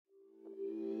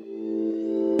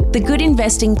The Good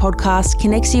Investing podcast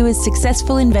connects you with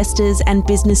successful investors and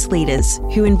business leaders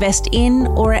who invest in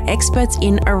or are experts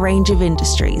in a range of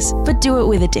industries, but do it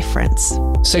with a difference.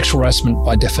 Sexual harassment,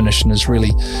 by definition, is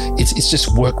really, it's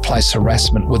just workplace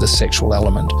harassment with a sexual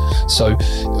element. So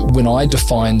when I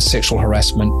define sexual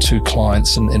harassment to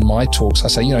clients in my talks, I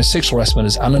say, sexual harassment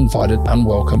is uninvited,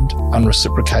 unwelcomed,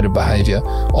 unreciprocated behaviour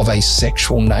of a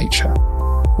sexual nature,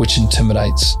 which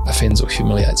intimidates, offends or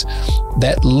humiliates.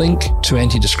 That link to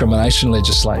anti-discrimination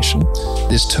legislation,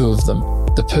 there's two of them.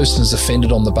 The person is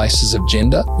offended on the basis of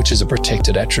gender, which is a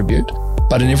protected attribute.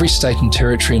 But in every state and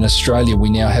territory in Australia, we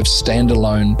now have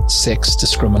standalone sex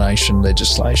discrimination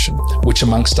legislation, which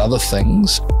amongst other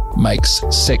things makes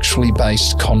sexually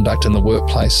based conduct in the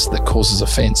workplace that causes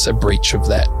offence a breach of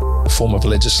that form of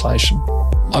legislation.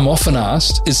 I'm often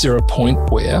asked, is there a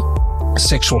point where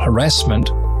sexual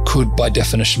harassment could, by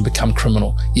definition, become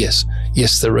criminal? Yes,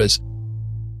 there is.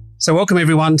 So welcome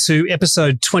everyone to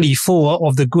episode 24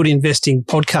 of the Good Investing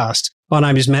podcast. My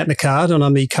name is Matt Nicard and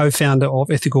I'm the co-founder of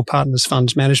Ethical Partners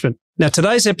Funds Management. Now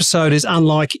today's episode is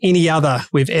unlike any other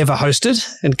we've ever hosted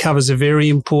and covers a very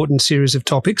important series of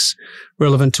topics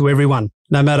relevant to everyone,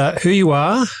 no matter who you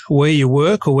are, where you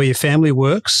work or where your family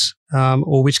works,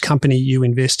 or which company you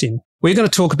invest in. We're going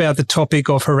to talk about the topic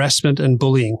of harassment and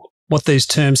bullying, what these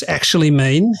terms actually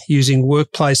mean, using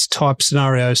workplace type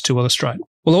scenarios to illustrate.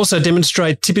 We'll also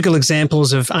demonstrate typical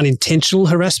examples of unintentional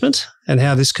harassment and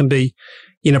how this can be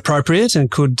inappropriate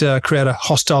and could create a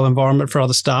hostile environment for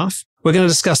other staff. We're going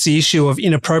to discuss the issue of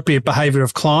inappropriate behaviour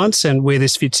of clients and where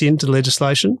this fits into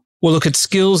legislation. We'll look at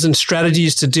skills and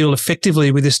strategies to deal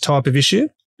effectively with this type of issue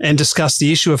and discuss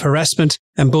the issue of harassment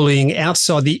and bullying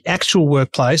outside the actual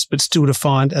workplace, but still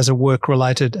defined as a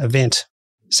work-related event.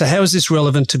 So how is this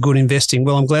relevant to good investing?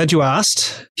 Well, I'm glad you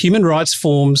asked. Human rights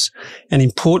forms an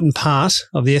important part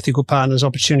of the Ethical Partners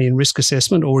Opportunity and Risk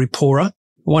Assessment, or EPORA.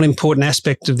 One important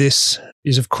aspect of this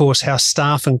is, of course, how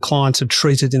staff and clients are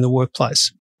treated in the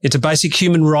workplace. It's a basic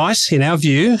human right, in our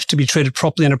view, to be treated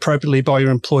properly and appropriately by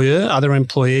your employer, other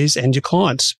employees, and your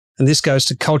clients. And this goes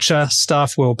to culture,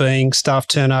 staff well-being, staff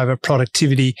turnover,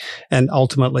 productivity, and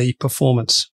ultimately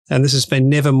performance. And this has been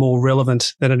never more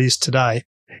relevant than it is today.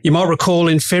 You might recall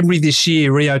in February this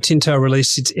year, Rio Tinto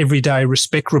released its Everyday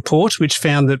Respect report, which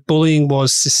found that bullying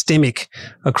was systemic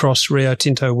across Rio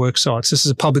Tinto work sites. This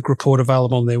is a public report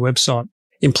available on their website.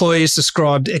 Employees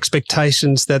described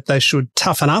expectations that they should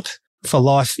toughen up for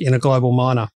life in a global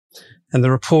miner. And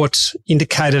the report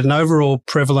indicated an overall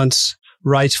prevalence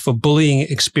rate for bullying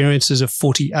experiences of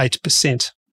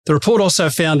 48%. The report also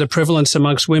found a prevalence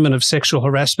amongst women of sexual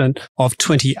harassment of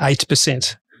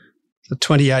 28%.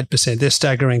 28%. They're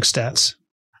staggering stats.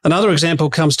 Another example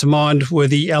comes to mind were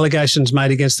the allegations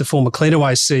made against the former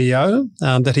Cleanaway CEO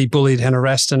that he bullied and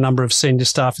harassed a number of senior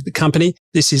staff at the company.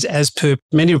 This is as per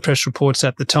many press reports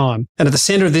at the time. And at the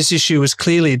centre of this issue was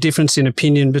clearly a difference in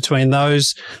opinion between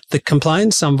those that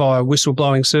complained, some via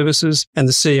whistleblowing services, and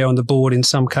the CEO and the board in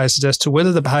some cases as to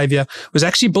whether the behaviour was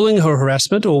actually bullying or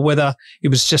harassment or whether it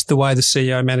was just the way the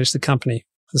CEO managed the company.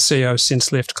 The CEO has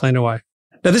since left Cleanaway.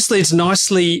 Now, this leads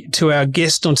nicely to our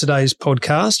guest on today's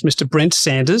podcast, Mr. Brent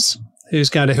Sanders, who's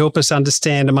going to help us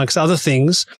understand, amongst other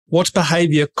things, what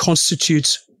behaviour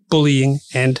constitutes bullying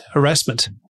and harassment.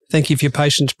 Thank you for your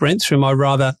patience, Brent, through my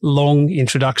rather long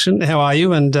introduction. How are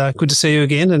you? And good to see you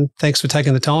again, and thanks for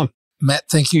taking the time. Matt,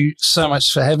 thank you so much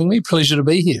for having me. Pleasure to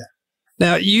be here.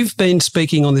 Now, you've been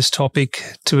speaking on this topic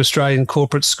to Australian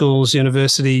corporate schools,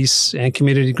 universities and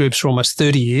community groups for almost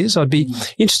 30 years. I'd be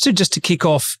interested just to kick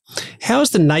off, how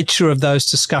has the nature of those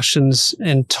discussions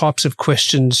and types of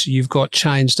questions you've got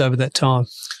changed over that time?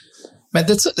 Matt,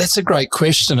 that's a great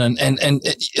question. And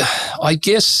I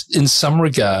guess in some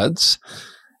regards,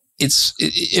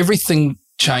 everything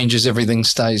changes, everything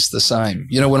stays the same.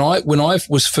 When I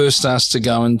was first asked to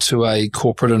go into a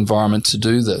corporate environment to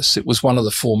do this, it was one of the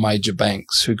four major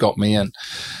banks who got me in.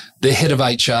 Their head of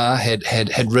HR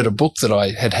had read a book that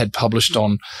I had published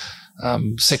on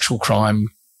sexual crime,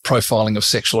 profiling of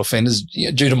sexual offenders,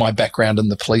 due to my background in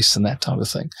the police and that type of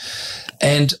thing.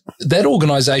 And that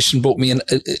organisation brought me in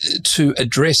to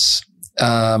address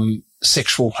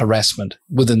sexual harassment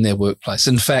within their workplace.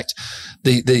 In fact,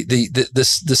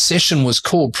 the session was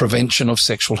called Prevention of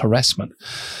Sexual Harassment.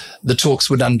 The talks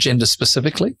were done gender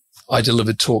specifically. I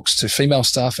delivered talks to female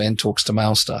staff and talks to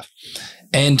male staff.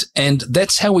 And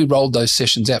that's how we rolled those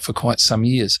sessions out for quite some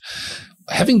years.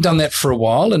 Having done that for a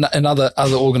while and other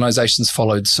organisations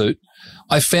followed suit,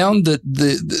 I found that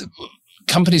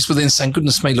companies were then saying,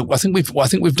 goodness me, look, I think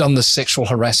we've done the sexual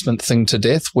harassment thing to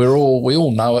death. We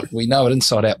all know it. We know it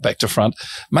inside out, back to front.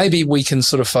 Maybe we can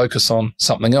sort of focus on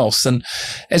something else. And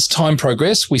as time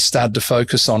progressed, we started to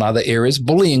focus on other areas.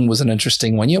 Bullying was an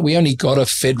interesting one. Yeah, we only got a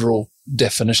federal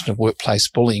definition of workplace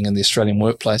bullying in the Australian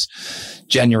workplace,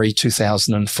 January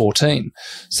 2014.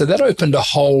 So that opened a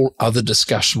whole other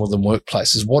discussion within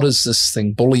workplaces. What is this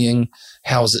thing, bullying?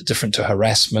 How is it different to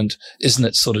harassment? Isn't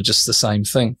it sort of just the same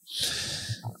thing?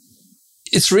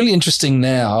 It's really interesting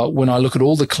now when I look at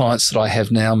all the clients that I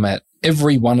have now, Matt,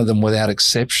 every one of them without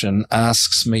exception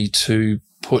asks me to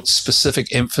put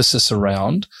specific emphasis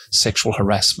around sexual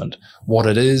harassment, what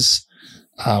it is,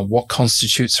 what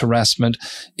constitutes harassment,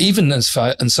 even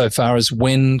insofar as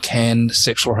when can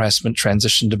sexual harassment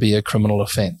transition to be a criminal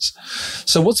offence.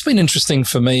 So what's been interesting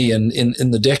for me in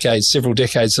the several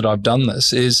decades that I've done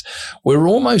this is we're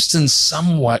almost in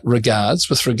some regards,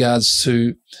 with regards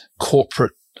to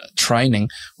corporate training,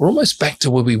 we're almost back to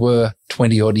where we were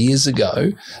 20 odd years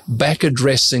ago, back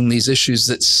addressing these issues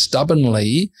that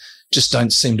stubbornly just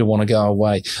don't seem to want to go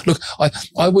away. Look,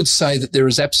 I would say that there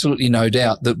is absolutely no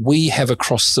doubt that we have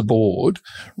across the board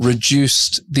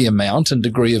reduced the amount and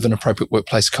degree of inappropriate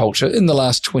workplace culture in the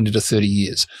last 20 to 30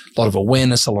 years. A lot of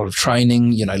awareness, a lot of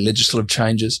training, legislative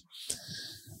changes.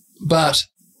 But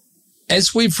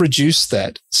as we've reduced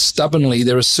that, stubbornly,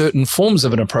 there are certain forms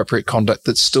of inappropriate conduct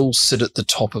that still sit at the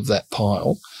top of that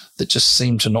pile that just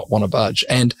seem to not want to budge.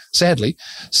 And sadly,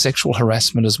 sexual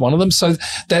harassment is one of them. So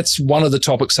that's one of the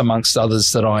topics amongst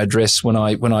others that I address when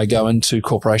I go into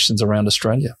corporations around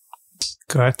Australia.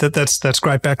 Great. That's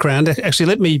great background. Actually,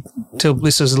 let me tell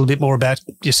listeners a little bit more about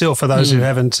yourself for those who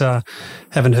haven't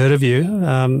heard of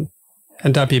you.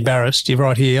 And don't be embarrassed. You're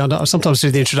right here. I sometimes do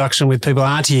the introduction with people who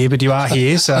aren't here, but you are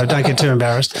here, so don't get too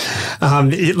embarrassed.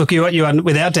 Look, you are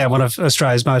without doubt one of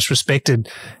Australia's most respected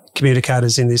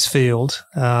communicators in this field.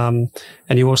 And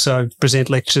you also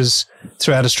present lectures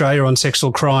throughout Australia on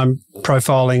sexual crime,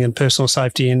 profiling and personal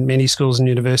safety in many schools and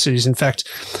universities. In fact,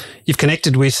 you've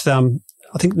connected with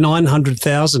I think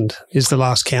 900,000 is the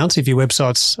last count if your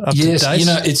website's up to date.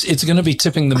 Yes, it's going to be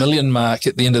tipping the million mark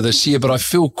at the end of this year, but I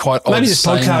feel quite odd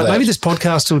saying that. Maybe this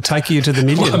podcast will take you to the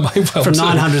million, from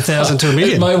 900,000 to a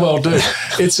million. It may well do.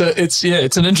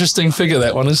 It's an interesting figure,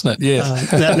 that one, isn't it? Yeah.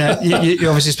 Now, you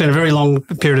obviously spent a very long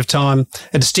period of time,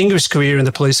 a distinguished career in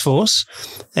the police force,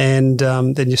 and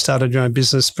then you started your own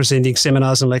business presenting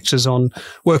seminars and lectures on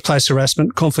workplace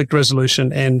harassment, conflict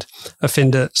resolution and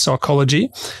offender psychology.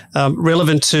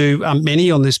 Relevant to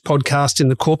many on this podcast in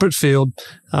the corporate field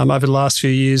over the last few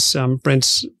years,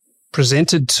 Brent's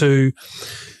presented to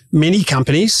many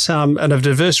companies and of a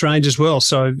diverse range as well.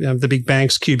 So the big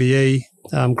banks, QBE,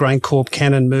 GrainCorp,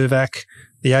 Canon, Mirvac,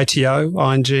 the ATO,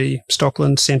 ING,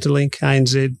 Stockland, Centrelink,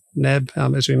 ANZ, NAB,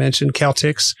 as we mentioned,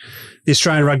 Caltex, the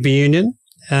Australian Rugby Union,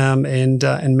 and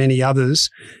many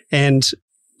others. And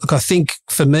look, I think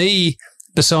for me,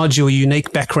 besides your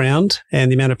unique background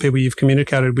and the amount of people you've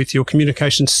communicated with, your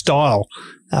communication style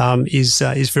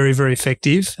is very, very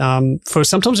effective for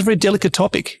sometimes a very delicate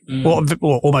topic, or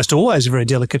almost always a very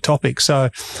delicate topic. So,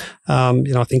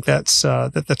 I think that's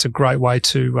a great way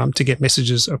to get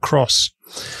messages across.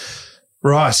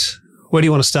 Right, where do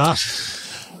you want to start?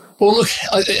 Well, look,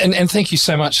 and thank you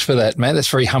so much for that, Matt. That's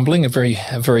very humbling, a very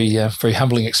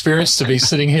humbling experience to be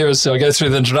sitting here as I go through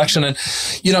the introduction. And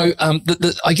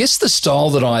I guess the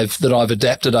style that I've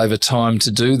adapted over time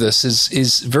to do this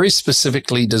is very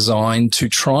specifically designed to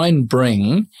try and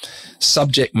bring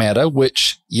subject matter,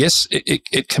 which yes,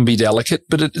 it can be delicate,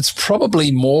 but it's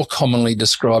probably more commonly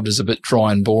described as a bit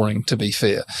dry and boring, to be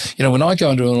fair. When I go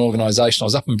into an organisation, I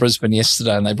was up in Brisbane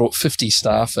yesterday and they brought 50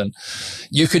 staff in.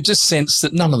 You could just sense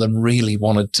that none of them really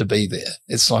wanted to be there.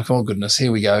 It's like, oh goodness,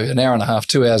 here we go, an hour and a half,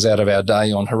 2 hours out of our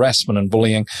day on harassment and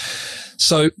bullying.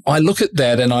 So I look at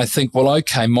that and I think, well,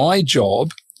 okay, my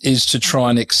job is to try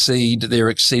and exceed their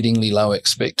exceedingly low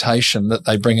expectation that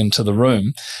they bring into the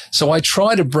room. So I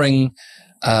try to bring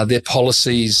their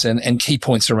policies and key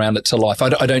points around it to life. I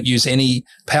don't use any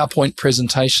PowerPoint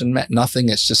presentation, Matt, nothing.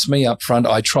 It's just me up front.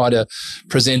 I try to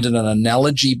present in an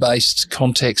analogy-based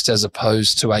context as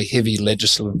opposed to a heavy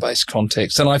legislative-based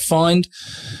context. And I find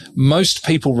most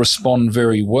people respond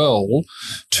very well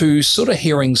to sort of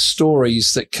hearing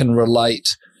stories that can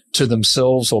relate to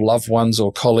themselves or loved ones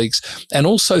or colleagues, and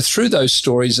also through those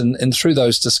stories and through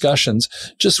those discussions,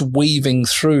 just weaving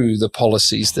through the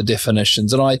policies, the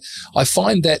definitions. And I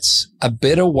find that's a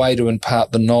better way to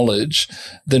impart the knowledge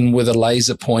than with a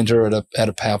laser pointer at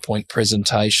a PowerPoint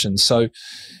presentation. So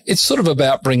it's sort of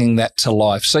about bringing that to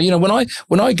life. So,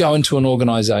 when I go into an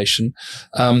organization,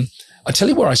 I tell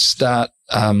you where I start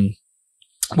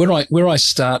where I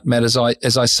start, Matt, as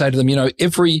I say to them,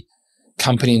 every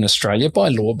company in Australia, by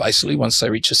law, basically, once they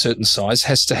reach a certain size,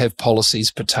 has to have policies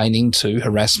pertaining to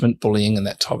harassment, bullying, and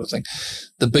that type of thing.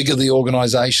 The bigger the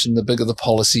organisation, the bigger the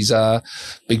policies are,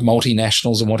 big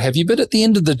multinationals and what have you. But at the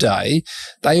end of the day,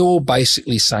 they all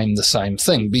basically say the same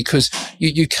thing, because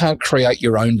you can't create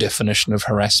your own definition of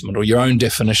harassment or your own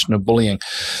definition of bullying.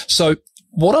 So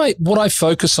what I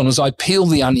focus on is I peel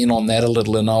the onion on that a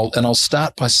little, and I'll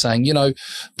start by saying,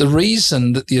 the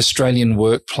reason that the Australian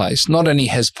workplace not only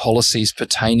has policies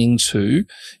pertaining to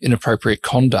inappropriate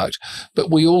conduct,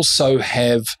 but we also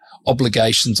have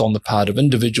obligations on the part of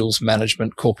individuals,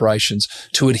 management, corporations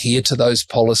to adhere to those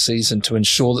policies and to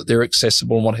ensure that they're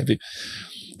accessible and what have you.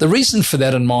 The reason for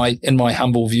that, in my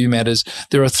humble view, Matt, is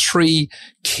there are three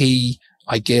key,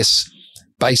 I guess,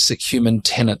 basic human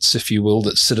tenets, if you will,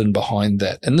 that sit in behind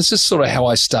that. And this is sort of how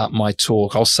I start my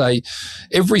talk. I'll say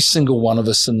every single one of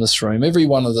us in this room, every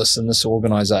one of us in this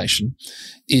organisation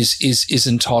is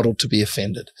entitled to be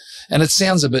offended. And it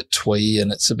sounds a bit twee,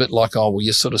 and it's a bit like, oh, well,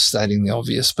 you're sort of stating the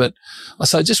obvious. But I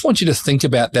say, I just want you to think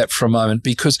about that for a moment,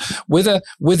 because whether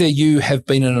you have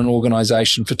been in an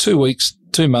organisation for 2 weeks,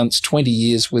 2 months, 20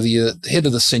 years, whether you're the head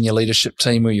of the senior leadership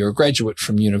team or you're a graduate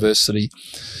from university,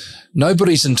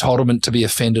 nobody's entitlement to be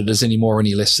offended is any more or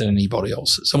any less than anybody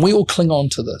else's. And we all cling on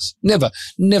to this. Never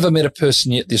met a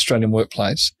person yet in the Australian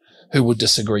workplace who would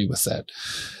disagree with that.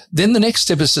 Then the next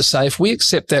step is to say, if we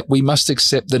accept that, we must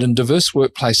accept that in diverse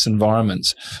workplace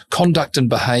environments, conduct and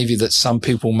behaviour that some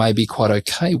people may be quite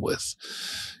okay with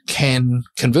can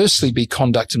conversely be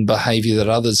conduct and behaviour that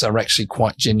others are actually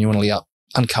quite genuinely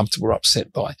uncomfortable or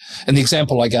upset by. And the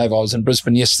example I gave, I was in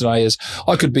Brisbane yesterday, is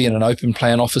I could be in an open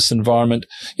plan office environment,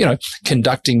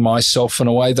 conducting myself in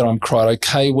a way that I'm quite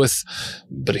okay with,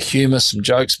 a bit of humour, some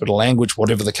jokes, a bit of language,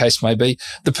 whatever the case may be.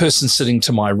 The person sitting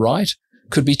to my right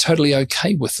could be totally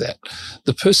okay with that.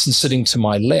 The person sitting to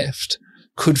my left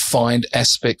could find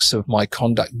aspects of my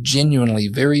conduct genuinely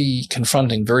very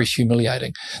confronting, very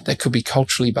humiliating. That could be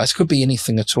culturally based, could be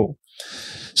anything at all.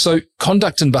 So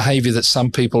conduct and behaviour that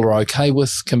some people are okay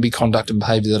with can be conduct and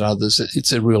behaviour that others,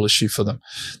 it's a real issue for them.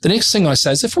 The next thing I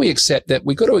say is, if we accept that,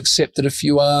 we've got to accept that if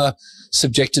you are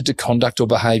subjected to conduct or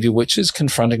behaviour which is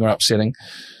confronting or upsetting,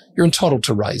 you're entitled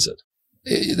to raise it.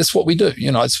 That's what we do.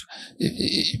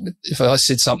 If I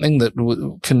said something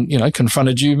that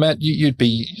confronted you, Matt, you'd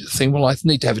be thinking, well, I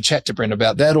need to have a chat to Brent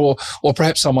about that, or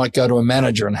perhaps I might go to a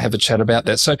manager and have a chat about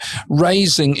that. So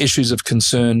raising issues of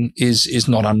concern is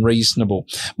not unreasonable.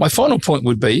 My final point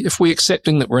would be, if we're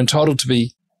accepting that we're entitled to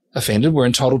be offended, we're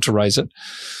entitled to raise it.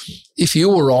 If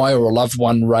you or I or a loved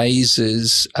one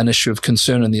raises an issue of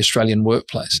concern in the Australian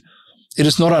workplace, it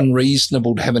is not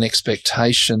unreasonable to have an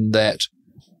expectation that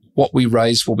what we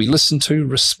raise will be listened to,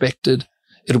 respected.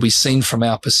 It'll be seen from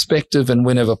our perspective, and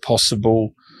whenever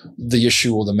possible, the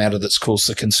issue or the matter that's caused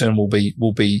the concern will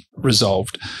be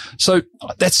resolved. So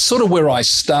that's sort of where I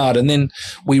start, and then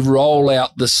we roll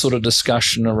out this sort of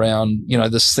discussion around,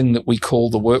 this thing that we call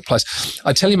the workplace.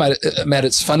 I tell you, Matt,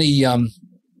 it's funny.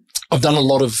 I've done a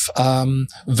lot of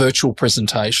virtual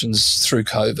presentations through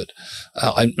COVID.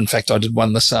 In fact, I did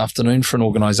one this afternoon for an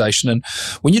organisation. And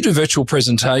when you do virtual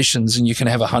presentations and you can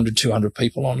have 100, 200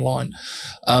 people online,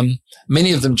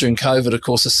 many of them during COVID, of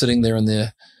course, are sitting there in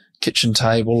their kitchen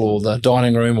table or the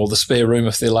dining room or the spare room,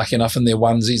 if they're lucky enough, in their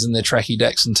onesies and their tracky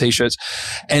dacks and T-shirts.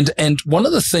 And one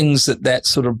of the things that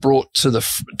sort of brought to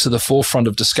the forefront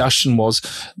of discussion was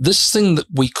this thing that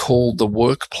we call the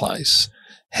workplace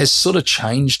has sort of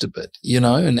changed a bit,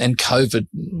 and COVID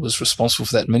was responsible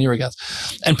for that in many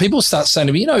regards. And people start saying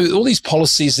to me, all these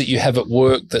policies that you have at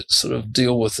work that sort of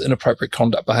deal with inappropriate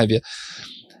conduct behaviour,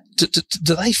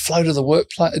 do they flow to the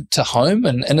workplace, to home?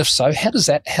 And if so, how does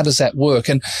that work?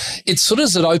 And it sort of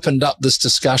has opened up this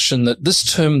discussion that this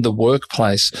term, the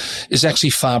workplace, is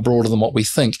actually far broader than what we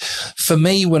think. For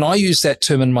me, when I use that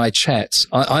term in my chats,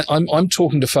 I'm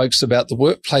talking to folks about the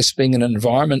workplace being an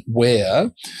environment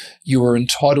where you are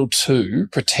entitled to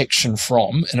protection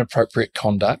from inappropriate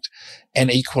conduct, and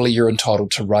equally you're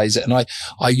entitled to raise it. And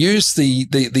I use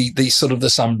the sort of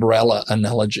this umbrella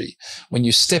analogy. When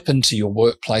you step into your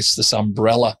workplace, this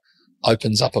umbrella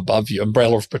opens up above you,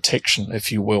 umbrella of protection,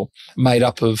 if you will, made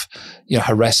up of,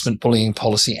 harassment, bullying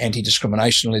policy,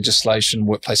 anti-discrimination legislation,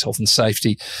 workplace health and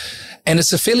safety. And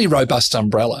it's a fairly robust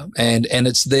umbrella, and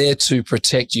it's there to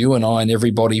protect you and I and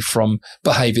everybody from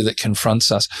behaviour that confronts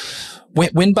us.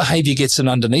 When behaviour gets in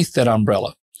underneath that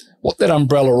umbrella, what that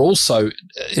umbrella also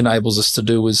enables us to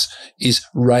do is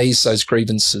raise those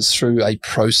grievances through a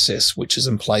process which is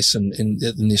in place in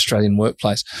the Australian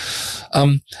workplace.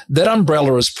 That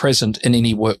umbrella is present in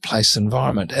any workplace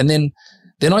environment. And then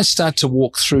then I start to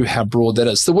walk through how broad that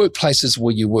is. The workplace is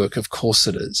where you work, of course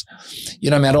it is.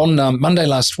 Matt, on Monday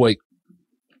last week,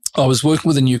 I was working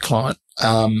with a new client,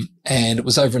 and it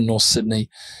was over in North Sydney,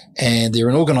 and they're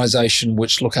an organisation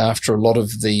which look after a lot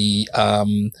of the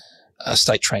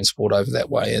state transport over that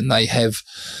way, and they have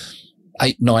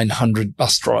 800-900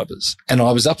 bus drivers. And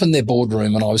I was up in their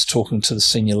boardroom and I was talking to the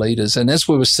senior leaders. And as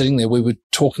we were sitting there, we were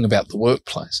talking about the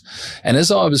workplace. And as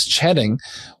I was chatting,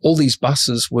 all these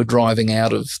buses were driving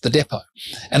out of the depot.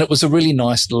 And it was a really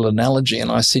nice little analogy.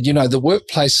 And I said, the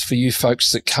workplace for you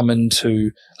folks that come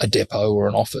into a depot or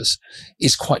an office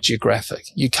is quite geographic.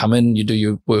 You come in, you do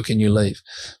your work and you leave.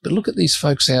 But look at these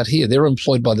folks out here. They're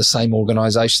employed by the same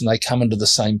organisation. They come into the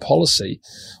same policy.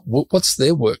 What's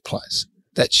their workplace?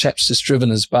 That chap's just driven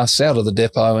his bus out of the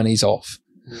depot and he's off.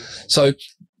 So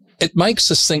it makes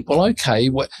us think, well, okay,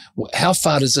 how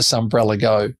far does this umbrella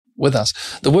go with us?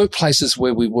 The workplace is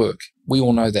where we work. We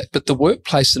all know that. But the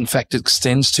workplace, in fact,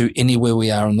 extends to anywhere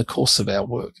we are in the course of our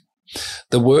work.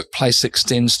 The workplace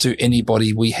extends to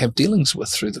anybody we have dealings with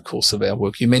through the course of our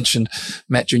work. You mentioned,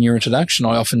 Matt, during your introduction,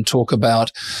 I often talk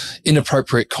about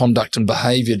inappropriate conduct and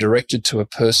behaviour directed to a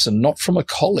person, not from a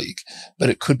colleague, but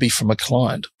it could be from a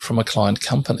client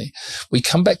company. We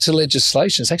come back to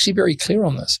legislation. It's actually very clear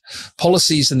on this.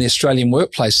 Policies in the Australian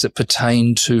workplace that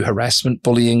pertain to harassment,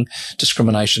 bullying,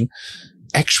 discrimination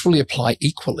actually apply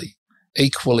equally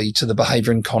to the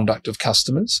behaviour and conduct of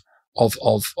customers, of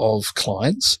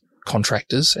clients,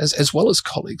 contractors, as well as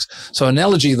colleagues. So an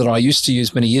analogy that I used to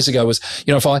use many years ago was,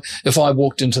 if I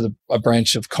walked into a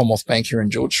branch of Commonwealth Bank here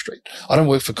in George Street, I don't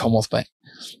work for Commonwealth Bank,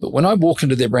 but when I walk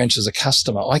into their branch as a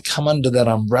customer, I come under that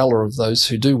umbrella of those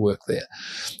who do work there.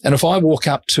 And if I walk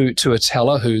up to a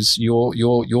teller who's your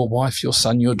wife, your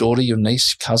son, your daughter, your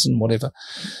niece, cousin, whatever,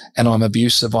 and I'm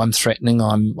abusive, I'm threatening,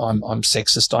 I'm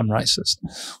sexist, I'm racist,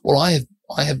 well,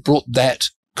 I have brought that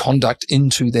conduct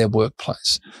into their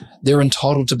workplace. They're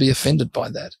entitled to be offended by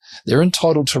that. They're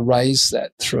entitled to raise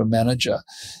that through a manager,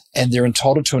 and they're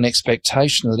entitled to an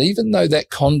expectation that even though that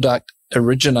conduct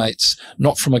originates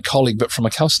not from a colleague but from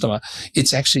a customer,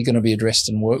 it's actually going to be addressed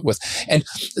and worked with. And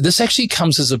this actually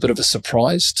comes as a bit of a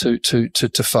surprise to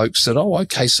folks that,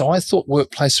 okay, so I thought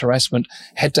workplace harassment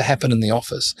had to happen in the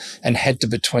office and had to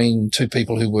between two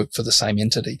people who work for the same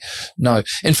entity. No.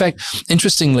 In fact,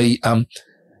 interestingly,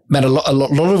 Matt, a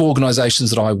lot of organisations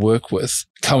that I work with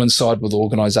coincide with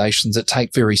organisations that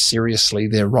take very seriously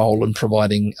their role in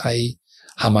providing a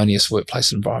harmonious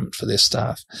workplace environment for their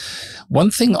staff. One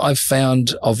thing I've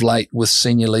found of late with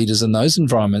senior leaders in those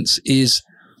environments is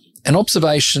an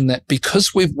observation that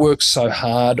because we've worked so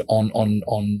hard on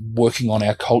working on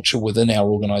our culture within our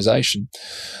organisation,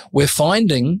 we're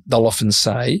finding, they'll often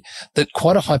say, that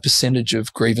quite a high percentage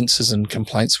of grievances and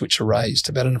complaints which are raised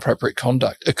about inappropriate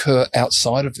conduct occur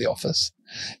outside of the office,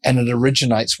 and it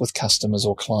originates with customers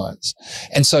or clients.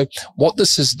 And so what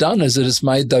this has done is it has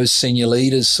made those senior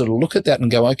leaders sort of look at that and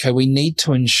go, okay, we need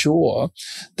to ensure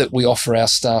that we offer our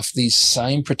staff these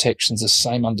same protections, the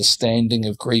same understanding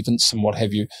of grievance and what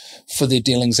have you for their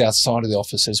dealings outside of the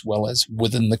office as well as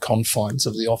within the confines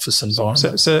of the office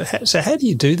environment. So how do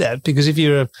you do that? Because if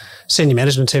you're a senior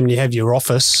management team and you have your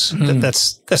office,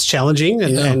 that's challenging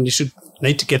and you should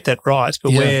need to get that right.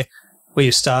 But where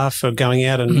your staff are going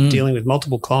out and dealing with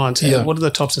multiple clients, what are the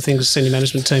types of things a senior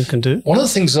management team can do? One of the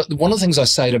things I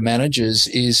say to managers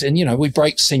is, and we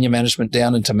break senior management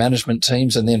down into management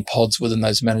teams and then pods within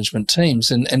those management teams.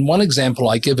 And one example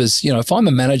I give is, if I'm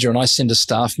a manager and I send a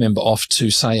staff member off to,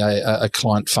 say, a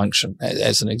client function,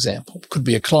 as an example, it could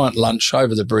be a client lunch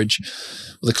over the bridge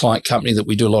with a client company that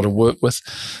we do a lot of work with.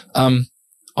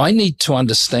 I need to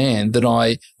understand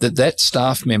that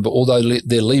staff member, although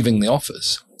they're leaving the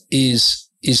office, is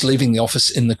leaving the office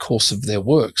in the course of their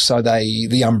work. So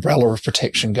the umbrella of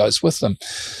protection goes with them.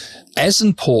 As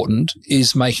important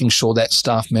is making sure that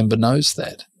staff member knows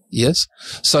that. Yes.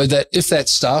 So that if that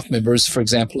staff member is, for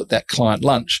example, at that client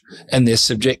lunch and they're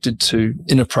subjected to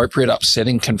inappropriate,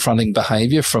 upsetting, confronting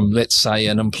behaviour from, let's say,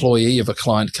 an employee of a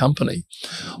client company,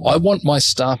 I want my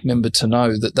staff member to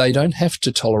know that they don't have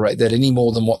to tolerate that any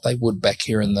more than what they would back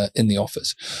here in the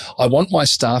office. I want my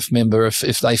staff member,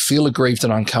 if they feel aggrieved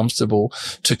and uncomfortable,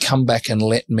 to come back and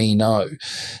let me know.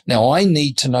 Now, I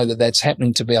need to know that that's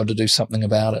happening to be able to do something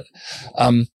about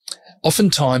it.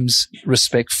 Oftentimes,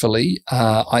 respectfully,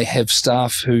 I have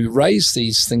staff who raise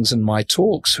these things in my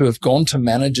talks who have gone to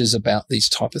managers about these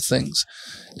type of things.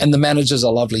 And the manager's a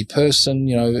lovely person,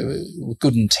 with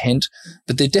good intent,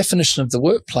 but their definition of the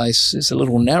workplace is a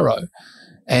little narrow.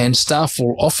 And staff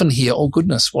will often hear, oh,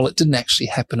 goodness, well, it didn't actually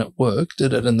happen at work,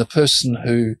 did it? And the person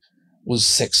who was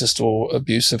sexist or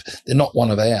abusive. They're not one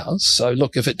of ours. So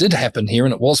look, if it did happen here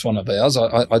and it was one of ours,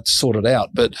 I'd sort it out.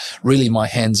 But really, my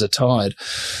hands are tied.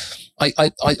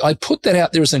 I put that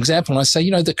out there as an example, and I say,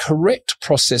 the correct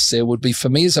process there would be for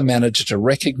me as a manager to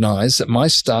recognize that my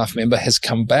staff member has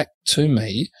come back to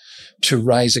me to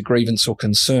raise a grievance or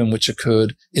concern which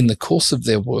occurred in the course of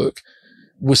their work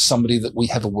with somebody that we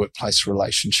have a workplace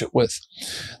relationship with.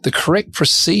 The correct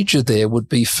procedure there would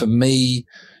be for me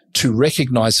to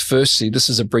recognize, firstly, this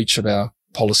is a breach of our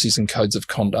policies and codes of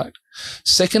conduct.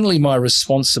 Secondly, my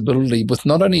responsibility with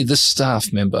not only this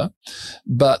staff member,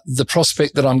 but the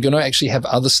prospect that I'm going to actually have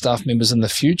other staff members in the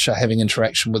future having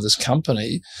interaction with this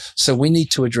company. So we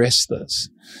need to address this.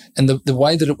 And the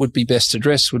way that it would be best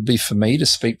addressed would be for me to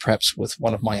speak perhaps with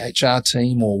one of my HR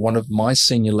team or one of my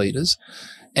senior leaders,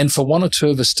 and for one or two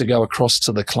of us to go across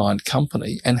to the client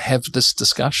company and have this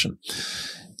discussion.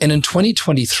 And in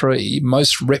 2023,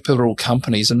 most reputable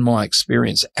companies, in my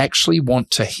experience, actually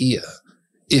want to hear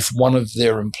if one of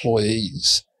their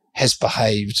employees has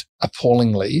behaved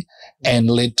appallingly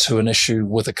and led to an issue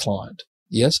with a client.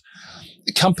 Yes?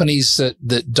 Companies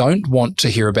that don't want to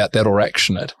hear about that or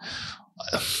action it,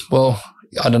 well,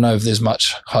 I don't know if there's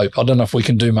much hope. I don't know if we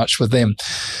can do much with them.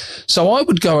 So I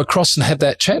would go across and have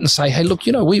that chat and say, hey, look,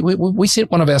 we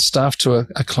sent one of our staff to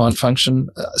a client function.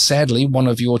 Sadly, one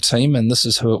of your team, and this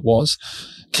is who it was,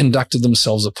 conducted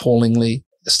themselves appallingly.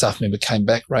 A staff member came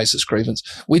back, raised its grievance.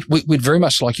 We'd very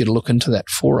much like you to look into that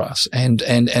for us and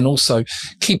also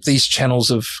keep these channels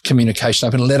of communication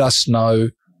open. Let us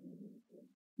know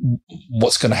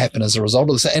what's going to happen as a result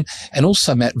of this. And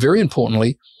also, Matt, very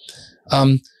importantly,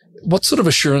 what sort of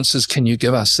assurances can you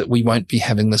give us that we won't be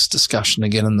having this discussion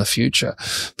again in the future?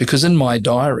 Because in my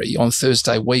diary on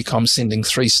Thursday week, I'm sending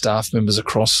 3 staff members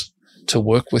across to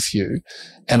work with you,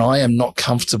 and I am not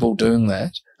comfortable doing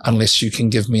that unless you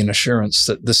can give me an assurance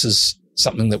that this is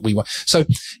something that we want. So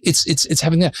it's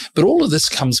having that. But all of this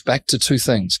comes back to 2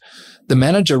 things. The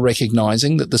manager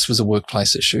recognizing that this was a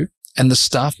workplace issue and the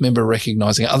staff member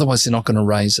recognizing it. Otherwise, they're not going to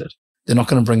raise it. They're not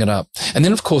going to bring it up. And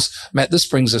then, of course, Matt, this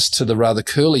brings us to the rather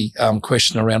curly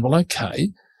question around, well, okay,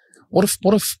 what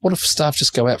if staff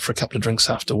just go out for a couple of drinks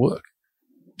after work?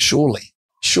 Surely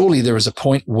there is a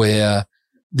point where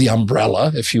the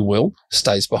umbrella, if you will,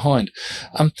 stays behind.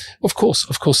 Of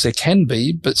course there can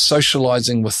be, but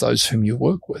socializing with those whom you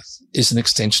work with is an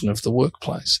extension of the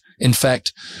workplace. In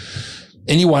fact,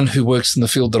 anyone who works in the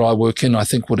field that I work in, I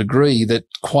think, would agree that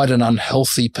quite an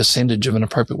unhealthy percentage of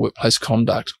inappropriate workplace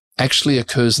conduct actually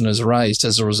occurs and is raised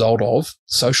as a result of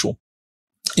social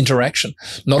interaction.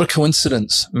 Not a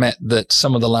coincidence, Matt, that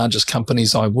some of the largest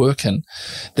companies I work in,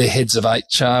 their heads of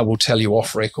HR will tell you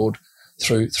off record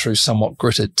through somewhat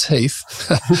gritted teeth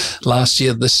last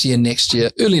year, this year, next year,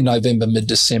 early November,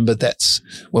 mid-December, that's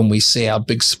when we see our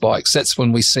big spikes. That's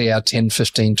when we see our 10,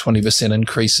 15, 20%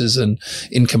 increases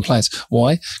in complaints.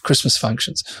 Why? Christmas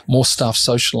functions, more staff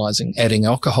socializing, adding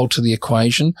alcohol to the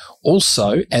equation.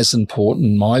 Also, as important,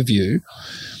 in my view,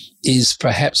 is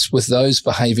perhaps with those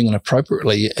behaving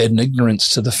inappropriately an ignorance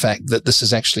to the fact that this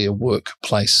is actually a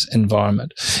workplace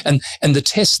environment. And the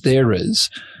test there is,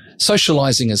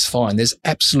 socializing is fine. There's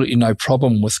absolutely no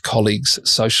problem with colleagues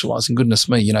socializing. Goodness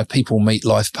me, people meet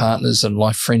life partners and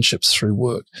life friendships through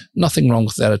work. Nothing wrong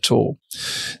with that at all.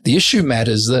 The issue, Matt,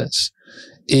 is this.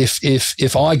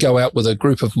 If I go out with a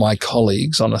group of my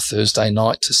colleagues on a Thursday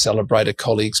night to celebrate a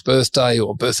colleague's birthday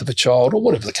or birth of a child or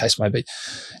whatever the case may be,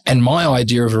 and my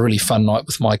idea of a really fun night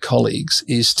with my colleagues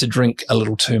is to drink a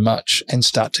little too much and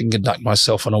start to conduct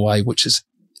myself in a way which is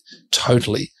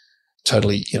totally,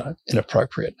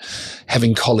 inappropriate.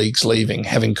 Having colleagues leaving,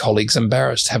 having colleagues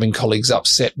embarrassed, having colleagues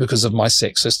upset because of my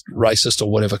sexist, racist, or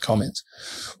whatever comments.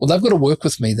 Well, they've got to work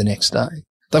with me the next day.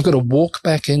 They've got to walk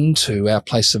back into our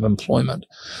place of employment.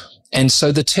 And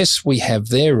so the test we have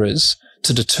there is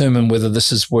to determine whether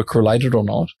this is work-related or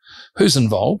not. Who's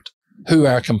involved? Who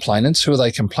are complainants? Who are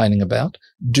they complaining about?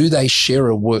 Do they share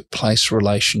a workplace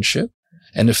relationship?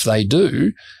 And if they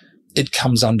do, it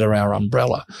comes under our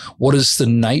umbrella. What is the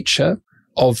nature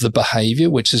of the behavior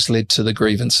which has led to the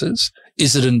grievances?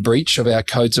 Is it in breach of our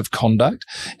codes of conduct?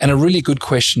 And a really good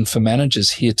question for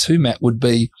managers here too, Matt, would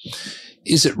be,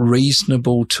 is it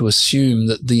reasonable to assume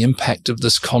that the impact of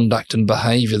this conduct and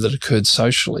behavior that occurred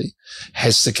socially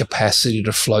has the capacity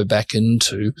to flow back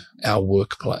into our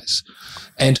workplace?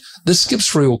 And this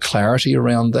gives real clarity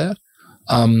around that.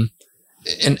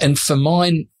 And for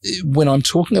mine, when I'm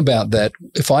talking about that,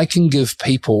 if I can give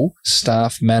people,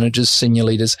 staff, managers, senior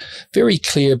leaders, very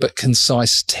clear but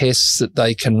concise tests that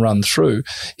they can run through,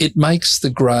 it makes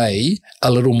the grey a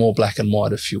little more black and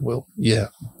white, if you will. Yeah.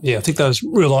 Yeah, I think those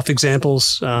real life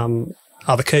examples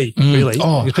are the key, really.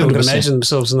 Oh, because people 100%. can imagine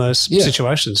themselves in those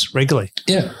situations regularly.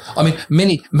 Yeah. I mean,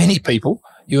 many people,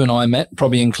 you and I, Matt,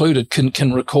 probably included,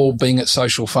 can recall being at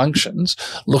social functions,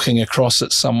 looking across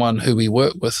at someone who we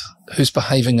work with who's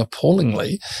behaving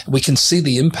appallingly. We can see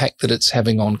the impact that it's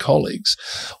having on colleagues.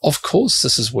 Of course,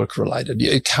 this is work-related.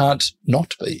 It can't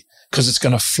not be, because it's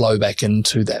going to flow back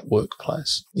into that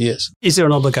workplace. Yes. Is there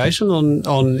an obligation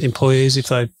on employees if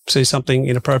they see something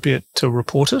inappropriate to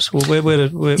report it? Or where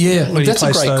do you that's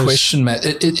place a great those? question, Matt.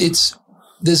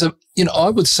 I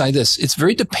would say this, it's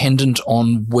very dependent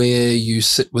on where you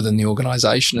sit within the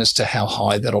organisation as to how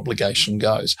high that obligation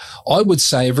goes. I would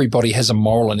say everybody has a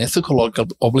moral and ethical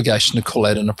obligation to call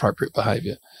out inappropriate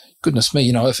behaviour. Goodness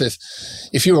me,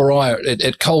 if you or I are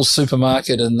at Coles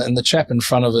supermarket and the chap in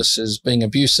front of us is being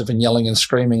abusive and yelling and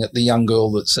screaming at the young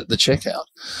girl that's at the checkout,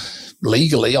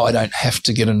 legally I don't have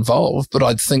to get involved, but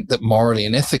I'd think that morally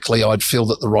and ethically I'd feel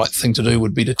that the right thing to do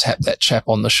would be to tap that chap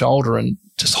on the shoulder and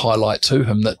just highlight to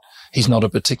him that he's not a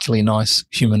particularly nice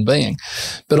human being.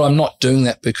 But I'm not doing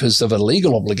that because of a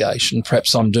legal obligation.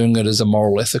 Perhaps I'm doing it as a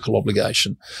moral, ethical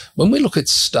obligation. When we look at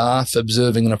staff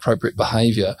observing inappropriate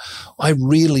behaviour, I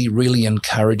really, really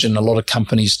encourage, and a lot of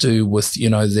companies do with,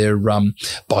 their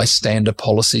bystander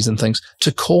policies and things,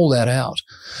 to call that out.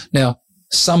 Now,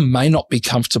 some may not be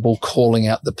comfortable calling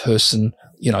out the person,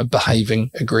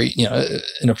 behaving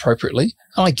inappropriately.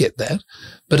 I get that.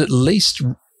 But at least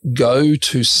go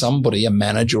to somebody, a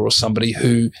manager or somebody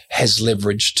who has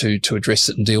leverage to address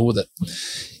it and deal with it.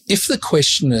 If the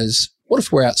question is, what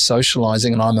if we're out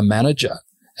socialising and I'm a manager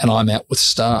and I'm out with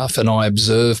staff and I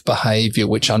observe behaviour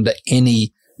which under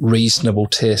any reasonable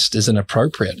test is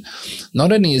inappropriate?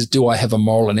 Not only do I have a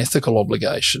moral and ethical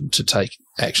obligation to take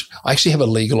action, I actually have a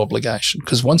legal obligation,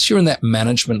 because once you're in that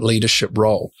management leadership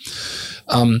role,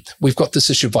 we've got this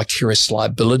issue of vicarious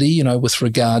liability, with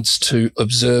regards to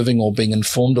observing or being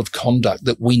informed of conduct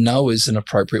that we know is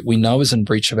inappropriate, we know is in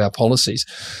breach of our policies,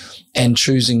 and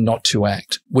choosing not to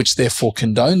act, which therefore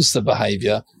condones the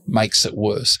behaviour, makes it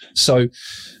worse. So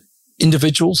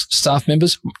individuals, staff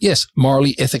members, yes,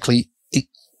 morally, ethically,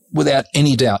 without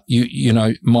any doubt,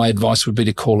 my advice would be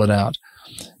to call it out.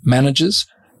 Managers,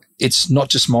 it's not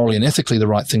just morally and ethically the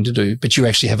right thing to do, but you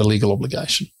actually have a legal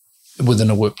obligation within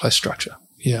a workplace structure.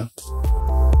 Yeah.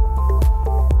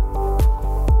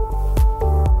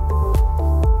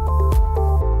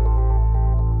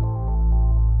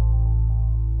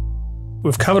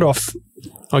 We've covered off,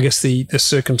 I guess, the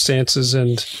circumstances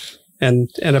and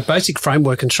a basic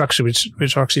framework and structure, which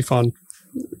I actually find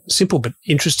simple but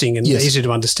interesting and easy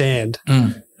to understand.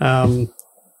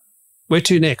 Where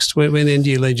to next? Where then do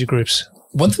you lead your groups?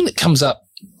 One thing that comes up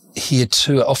here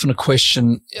too, often a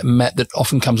question, Matt, that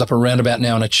often comes up around about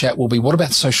now in a chat will be, what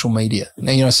about social media?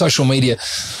 Now, social media,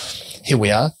 here we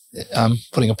are,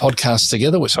 putting a podcast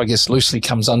together, which I guess loosely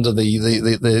comes under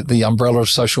the umbrella of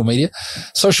social media.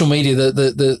 Social media,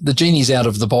 the genie's out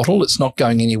of the bottle. It's not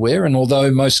going anywhere. And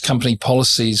although most company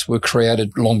policies were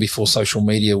created long before social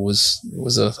media was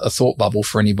a thought bubble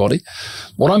for anybody,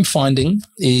 what I'm finding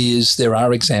is there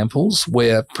are examples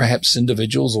where perhaps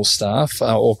individuals or staff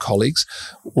or colleagues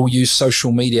will use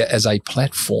social media as a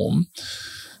platform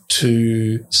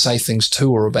to say things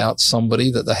to or about somebody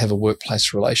that they have a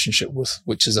workplace relationship with,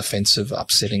 which is offensive,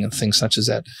 upsetting, and things such as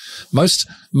that.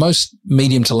 Most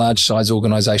medium to large size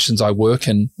organisations I work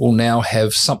in will now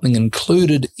have something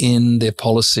included in their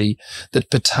policy that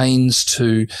pertains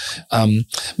to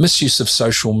misuse of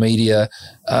social media,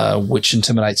 which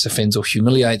intimidates, offends, or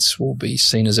humiliates, will be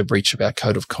seen as a breach of our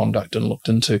code of conduct and looked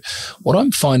into. What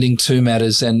I'm finding too, Matt,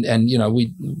 is, and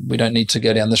we don't need to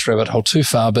go down this rabbit hole too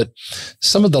far, but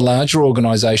some of the larger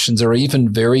organisations are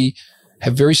even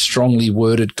have very strongly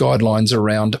worded guidelines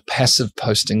around passive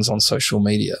postings on social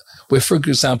media, where, for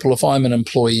example, if I'm an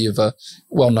employee of a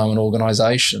well-known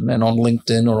organisation and on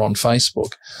LinkedIn or on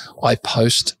Facebook, I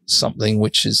post something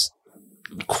which is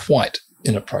quite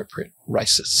inappropriate,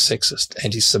 racist, sexist,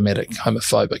 anti-Semitic,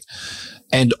 homophobic,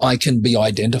 and I can be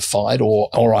identified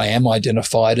or I am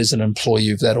identified as an employee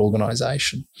of that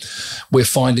organisation. We're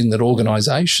finding that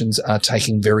organisations are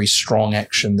taking very strong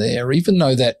action there, even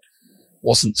though that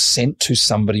wasn't sent to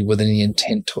somebody with any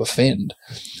intent to offend.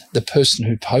 The person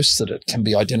who posted it can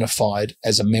be identified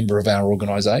as a member of our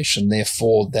organisation.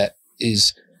 Therefore, that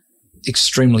is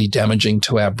extremely damaging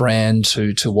to our brand,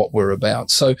 to what we're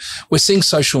about. So we're seeing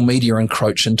social media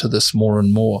encroach into this more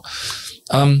and more.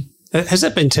 Has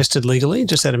that been tested legally,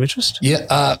 just out of interest?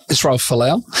 Yeah, Israel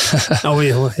Folau. Oh,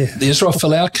 yeah. The Israel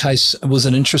Folau case was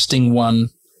an interesting one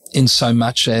in so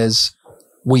much as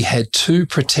we had two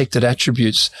protected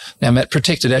attributes. Now, Matt,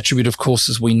 protected attribute, of course,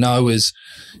 as we know, is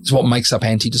what makes up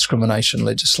anti-discrimination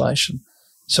legislation.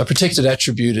 So a protected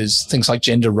attribute is things like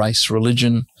gender, race,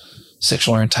 religion,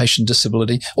 sexual orientation,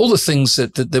 disability, all the things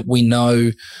that we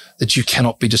know that you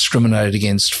cannot be discriminated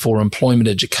against for employment,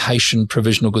 education,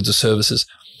 provisional goods or services.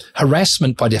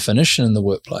 Harassment, by definition in the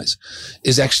workplace,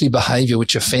 is actually behaviour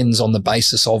which offends on the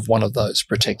basis of one of those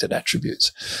protected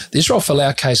attributes. The Israel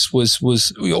Folau case was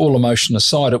all emotion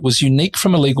aside, it was unique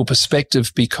from a legal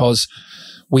perspective because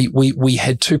we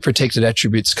had two protected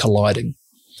attributes colliding.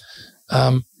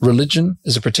 Religion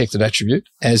is a protected attribute,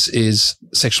 as is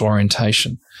sexual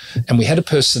orientation. And we had a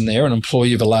person there, an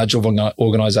employee of a large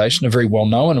organisation, a very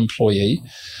well-known employee,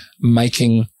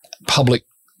 making public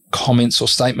comments or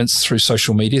statements through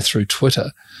social media, through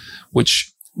Twitter,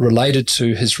 which related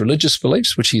to his religious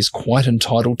beliefs, which he is quite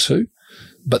entitled to.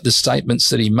 But the statements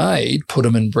that he made put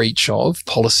him in breach of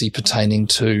policy pertaining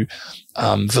to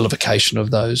vilification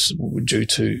of those due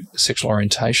to sexual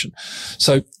orientation.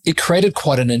 So it created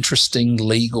quite an interesting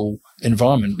legal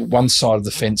environment. One side of the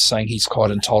fence saying he's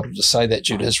quite entitled to say that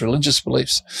due to his religious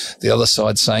beliefs. The other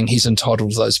side saying he's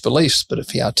entitled to those beliefs, but if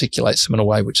he articulates them in a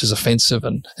way which is offensive.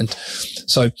 And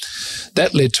so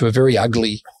that led to a very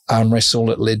ugly arm wrestle.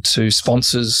 It led to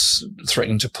sponsors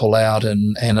threatening to pull out,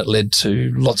 and it led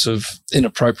to lots of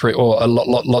inappropriate or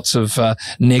lots of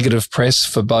negative press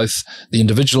for both the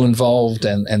individual involved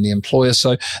and the employer.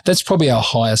 So that's probably our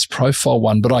highest profile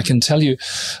one. But I can tell you,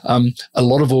 a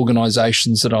lot of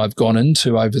organisations that I've gone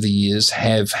into over the years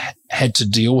have had to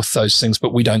deal with those things,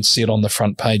 but we don't see it on the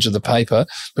front page of the paper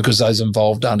because those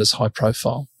involved aren't as high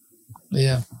profile.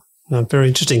 Yeah. Very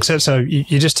interesting. So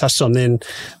you just touched on then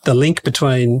the link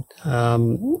between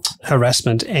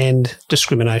harassment and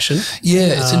discrimination.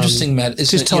 Yeah, it's interesting, Matt.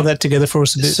 Just tie that together for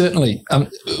us a bit. Certainly.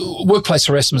 Workplace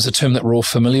harassment is a term that we're all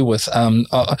familiar with. I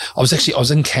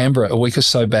was in Canberra a week or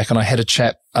so back, and I had a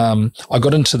chap. I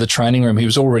got into the training room. He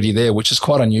was already there, which is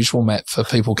quite unusual, Matt, for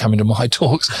people coming to my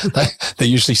talks. They're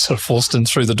usually sort of forced in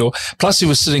through the door. Plus, he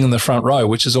was sitting in the front row,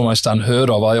 which is almost unheard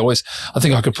of. I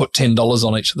think I could put $10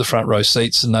 on each of the front row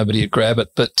seats and nobody would grab it.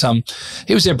 But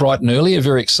he was there bright and early,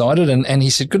 very excited, and he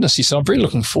said, "Goodness," he said, "I'm very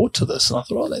looking forward to this." And I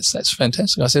thought, "Oh, that's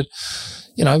fantastic." I said,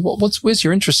 "You know, where's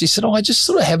your interest?" He said, "Oh, I just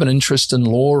sort of have an interest in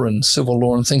law and civil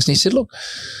law and things." And he said, "Look,"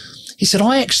 he said,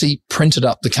 "I actually printed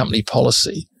up the company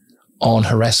policy on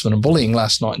harassment and bullying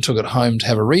last night and took it home to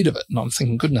have a read of it." And I'm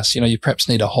thinking, goodness, you perhaps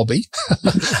need a hobby.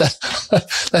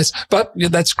 But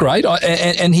that's great.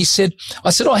 And he said, I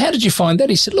said, "Oh, how did you find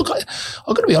that?" He said, "Look,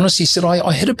 I've got to be honest." He said,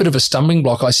 I hit a bit of a stumbling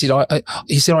block. I said, I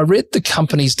read the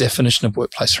company's definition of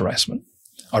workplace harassment.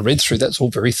 I read through that. It's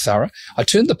all very thorough. I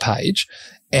turned the page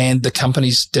and the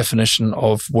company's definition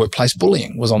of workplace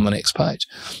bullying was on the next page.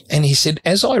 And he said,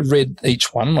 as I read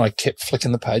each one, I kept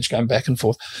flicking the page, going back and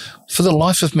forth. For the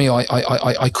life of me,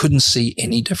 I couldn't see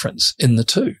any difference in the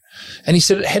two. And he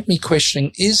said, it had me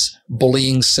questioning, is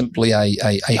bullying simply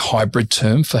a hybrid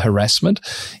term for harassment?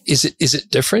 Is it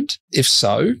different? If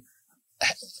so,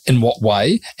 in what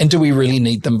way? And do we really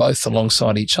need them both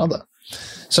alongside each other?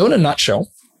 So in a nutshell,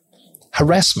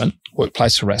 harassment,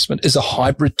 workplace harassment, is a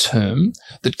hybrid term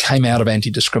that came out of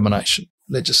anti-discrimination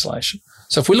legislation.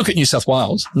 So if we look at New South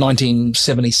Wales,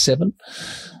 1977,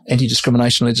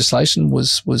 anti-discrimination legislation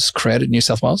was created in New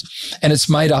South Wales, and it's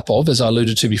made up of, as I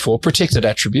alluded to before, protected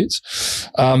attributes,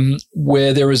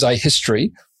 where there is a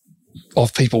history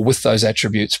of people with those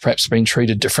attributes perhaps being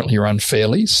treated differently or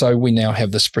unfairly. So we now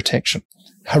have this protection.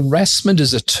 Harassment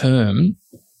is a term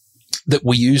that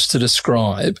we use to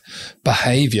describe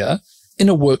behaviour in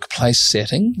a workplace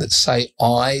setting that, say,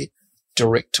 I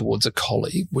direct towards a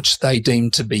colleague, which they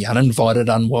deem to be uninvited,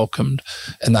 unwelcomed,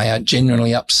 and they are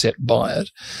genuinely upset by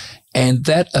it. And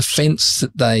that offence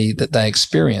that they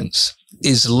experience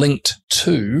is linked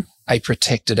to a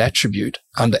protected attribute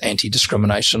under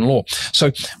anti-discrimination law.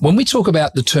 So when we talk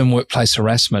about the term workplace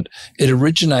harassment, it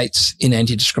originates in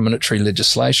anti-discriminatory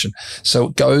legislation. So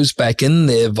it goes back in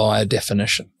there via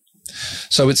definition.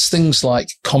 So it's things like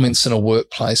comments in a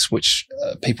workplace which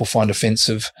people find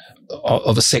offensive,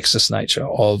 of a sexist nature,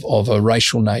 of a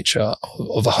racial nature,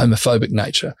 of a homophobic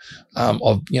nature,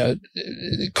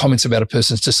 comments about a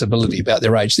person's disability, about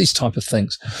their age, these type of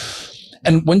things.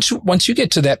 And once you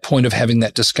get to that point of having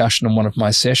that discussion in one of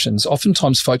my sessions,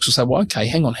 oftentimes folks will say, well, okay,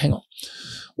 hang on.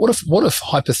 What if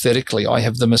hypothetically I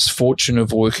have the misfortune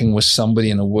of working with somebody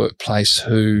in a workplace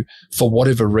who, for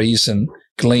whatever reason,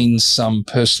 gleans some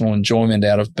personal enjoyment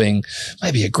out of being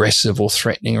maybe aggressive or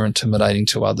threatening or intimidating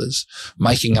to others,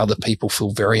 making other people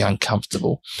feel very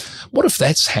uncomfortable? What if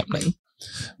that's happening,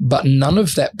 but none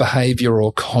of that behaviour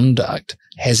or conduct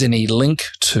has any link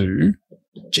to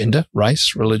gender,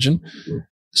 race, religion?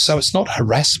 So it's not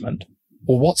harassment.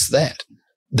 Well, what's that?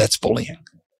 That's bullying.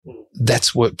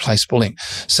 That's workplace bullying.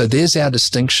 So there's our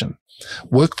distinction.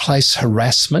 Workplace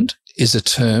harassment is a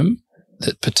term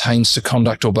that pertains to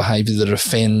conduct or behaviour that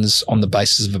offends on the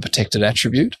basis of a protected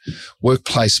attribute.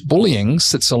 Workplace bullying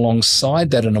sits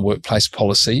alongside that in a workplace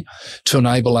policy to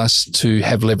enable us to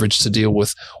have leverage to deal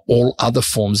with all other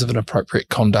forms of inappropriate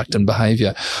conduct and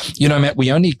behaviour. You know, Matt,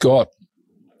 we only got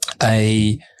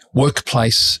a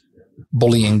workplace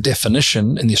bullying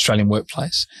definition in the Australian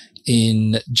workplace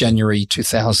in January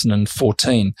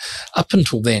 2014. Up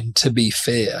until then, to be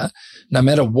fair, no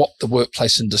matter what the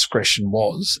workplace indiscretion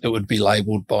was, it would be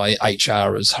labelled by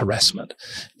HR as harassment,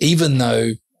 even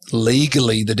though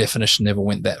legally the definition never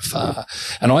went that far.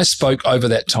 And I spoke over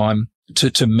that time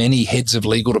to many heads of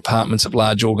legal departments of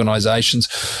large organisations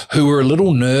who were a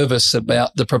little nervous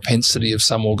about the propensity of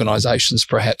some organisations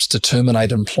perhaps to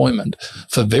terminate employment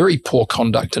for very poor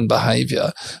conduct and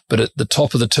behaviour. But at the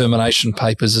top of the termination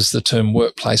papers is the term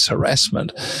workplace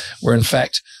harassment, where in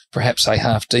fact perhaps a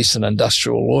half-decent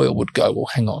industrial lawyer would go, well,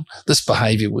 hang on, this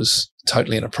behaviour was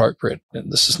totally inappropriate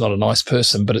and this is not a nice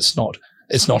person, but it's not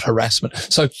harassment.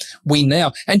 So we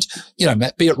now, and, you know,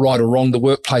 Matt, be it right or wrong, the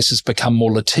workplace has become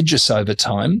more litigious over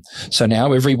time. So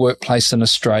now every workplace in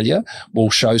Australia will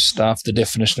show staff the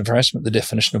definition of harassment, the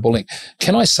definition of bullying.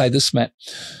 Can I say this, Matt?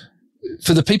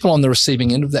 For the people on the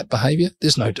receiving end of that behaviour,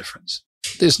 there's no difference.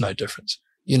 There's no difference.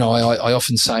 You know, I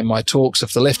often say in my talks,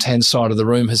 if the left-hand side of the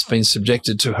room has been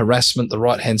subjected to harassment, the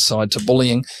right-hand side to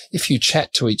bullying, if you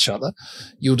chat to each other,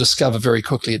 you'll discover very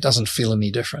quickly it doesn't feel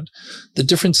any different. The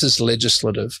difference is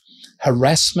legislative.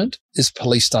 Harassment is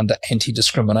policed under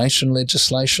anti-discrimination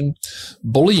legislation.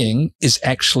 Bullying is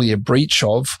actually a breach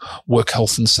of work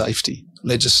health and safety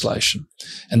legislation.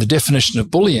 And the definition of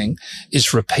bullying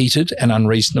is repeated and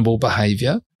unreasonable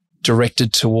behaviour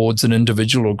directed towards an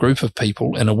individual or group of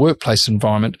people in a workplace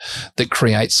environment that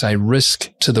creates a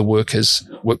risk to the workers'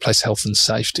 workplace health and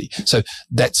safety. So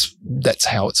that's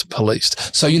how it's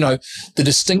policed. So, you know, the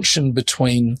distinction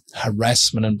between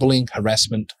harassment and bullying,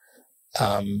 harassment,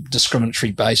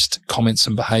 discriminatory-based comments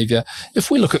and behaviour. If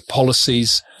we look at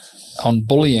policies on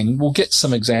bullying, we'll get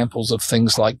some examples of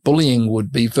things like bullying would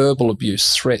be verbal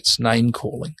abuse, threats,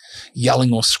 name-calling,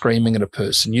 yelling or screaming at a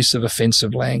person, use of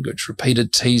offensive language,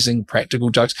 repeated teasing, practical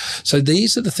jokes. So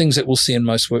these are the things that we'll see in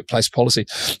most workplace policy.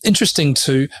 Interesting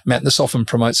too, Matt, this often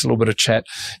promotes a little bit of chat,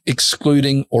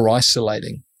 excluding or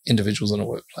isolating individuals in a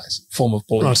workplace, form of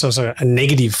bullying. Oh, so a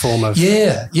negative form of...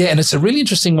 Yeah. And it's a really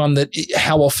interesting one that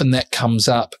how often that comes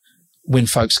up when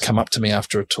folks come up to me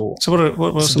after a talk. So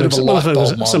what are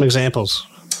some examples?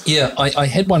 Yeah, I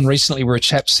had one recently where a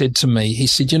chap said to me, he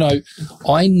said, you know,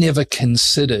 I never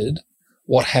considered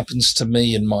what happens to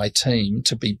me and my team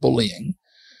to be bullying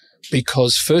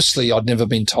because firstly, I'd never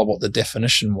been told what the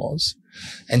definition was.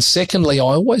 And secondly, I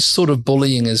always thought of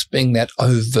bullying as being that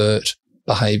overt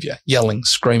behaviour, yelling,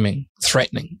 screaming,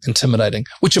 threatening, intimidating,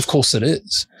 which of course it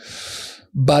is.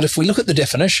 But if we look at the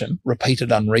definition,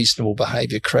 repeated unreasonable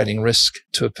behaviour creating risk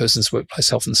to a person's workplace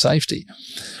health and safety,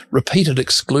 repeated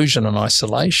exclusion and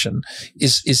isolation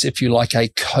is, if you like, a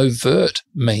covert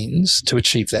means to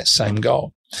achieve that same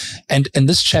goal. And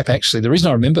this chap actually, the reason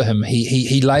I remember him,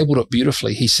 he labelled it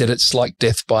beautifully. He said it's like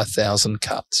death by 1,000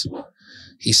 cuts.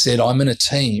 He said, I'm in a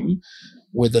team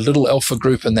where the little alpha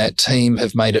group in that team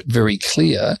have made it very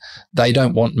clear they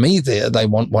don't want me there. They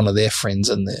want one of their friends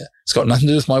in there. It's got nothing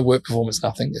to do with my work performance,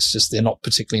 nothing. It's just they're not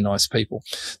particularly nice people.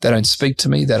 They don't speak to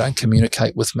me. They don't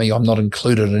communicate with me. I'm not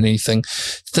included in anything.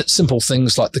 Simple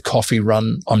things like the coffee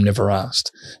run, I'm never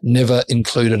asked. Never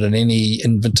included in any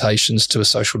invitations to a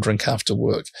social drink after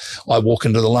work. I walk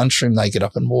into the lunchroom, they get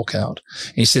up and walk out.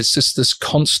 And he said it's just this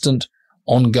constant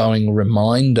ongoing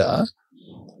reminder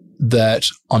that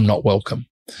I'm not welcome.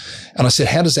 And I said,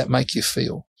 how does that make you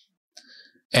feel?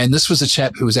 And this was a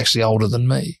chap who was actually older than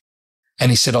me.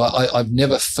 And he said, I've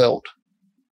never felt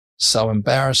so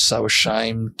embarrassed, so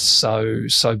ashamed, so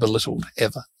belittled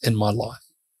ever in my life.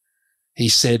 He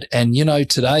said, and you know,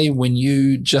 today when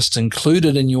you just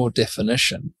included in your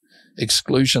definition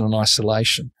exclusion and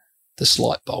isolation, this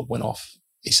light bulb went off.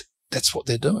 He said, that's what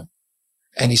they're doing.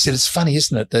 And he said, it's funny,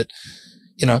 isn't it, that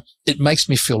you know, it makes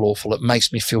me feel awful. It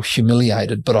makes me feel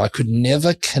humiliated, but I could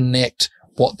never connect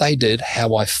what they did,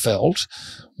 how I felt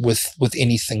with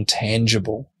anything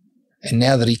tangible. And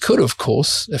now that he could, of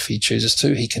course, if he chooses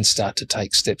to, he can start to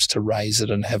take steps to raise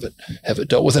it and have it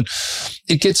dealt with. And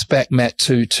it gets back, Matt,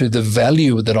 to the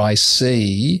value that I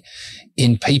see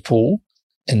in people,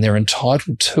 and they're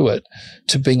entitled to it,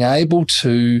 to being able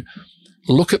to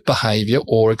look at behaviour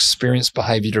or experience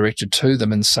behaviour directed to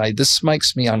them and say, this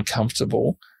makes me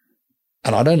uncomfortable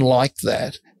and I don't like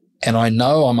that. and I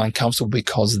know I'm uncomfortable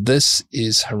because this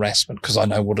is harassment, because I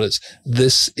know what it is.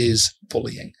 This is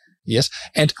bullying. Yes.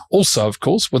 And also, of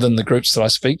course, within the groups that I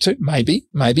speak to, maybe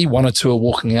one or two are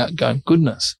walking out going,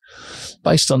 goodness,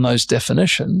 based on those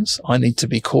definitions, I need to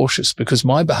be cautious because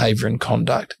my behavior and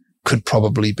conduct could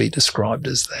probably be described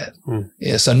as that.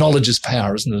 Yeah. So knowledge is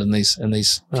power, isn't it, in these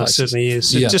places? It certainly is.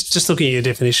 So yeah. Just looking at your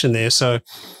definition there. So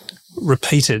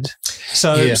repeated.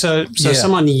 So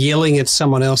someone yelling at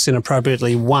someone else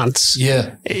inappropriately once.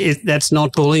 Yeah. That's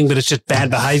not bullying, but it's just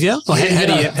bad behavior. Like how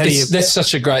do you? That's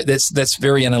such a great. That's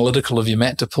very analytical of you,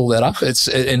 Matt, to pull that up. It's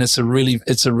a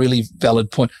really valid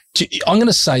point. I'm going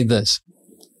to say this.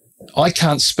 I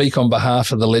can't speak on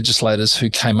behalf of the legislators who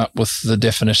came up with the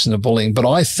definition of bullying, but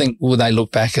I think when they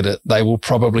look back at it, they will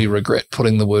probably regret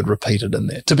putting the word repeated in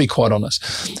there, to be quite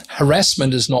honest.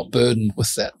 Harassment is not burdened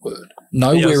with that word.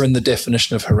 Nowhere in the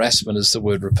definition of harassment is the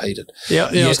word repeated. Yeah,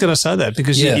 I was going to say that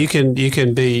because you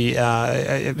can be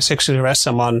sexually harass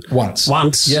someone once,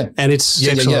 and it's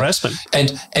sexual harassment.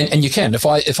 And you can. If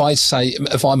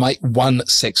I make one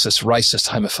sexist, racist,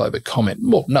 homophobic comment,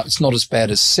 well, no, it's not as bad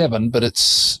as 7, but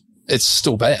it's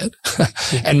still bad.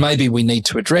 And maybe we need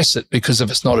to address it, because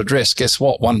if it's not addressed, guess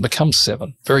what? 1 becomes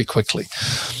 7 very quickly.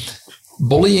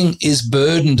 Bullying is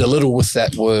burdened a little with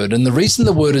that word. And the reason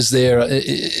the word is there,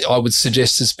 I would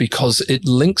suggest, is because it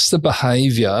links the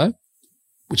behavior,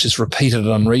 which is repeated and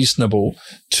unreasonable,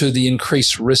 to the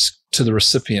increased risk to the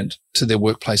recipient, to their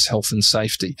workplace health and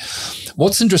safety.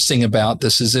 What's interesting about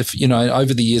this is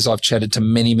over the years I've chatted to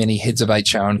many, many heads of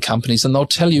HR and companies, and they'll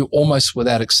tell you almost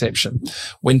without exception,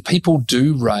 when people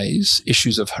do raise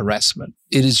issues of harassment,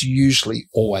 it is usually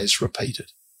always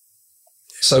repeated.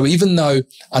 So even though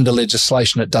under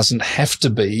legislation it doesn't have to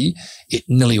be, it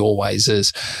nearly always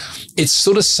is. It's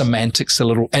sort of semantics a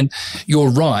little. And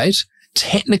you're right,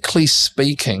 technically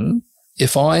speaking,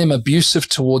 if I am abusive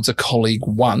towards a colleague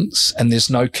once and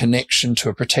there's no connection to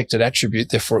a protected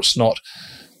attribute, therefore it's not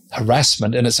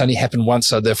harassment, and it's only happened once,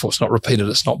 so therefore it's not repeated,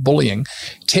 it's not bullying,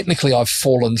 technically I've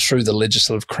fallen through the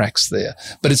legislative cracks there.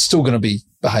 But it's still going to be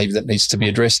behaviour that needs to be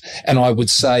addressed. And I would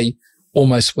say,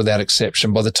 almost without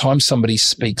exception, by the time somebody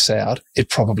speaks out, it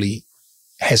probably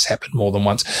has happened more than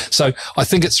once. So I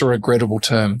think it's a regrettable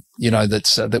term,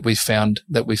 that we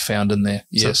found in there.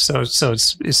 Yes. So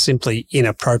it's simply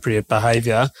inappropriate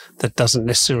behaviour that doesn't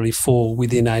necessarily fall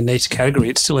within a neat category.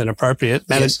 It's still inappropriate.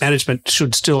 Management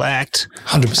should still act.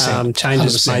 100%.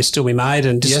 Changes 100%. may still be made,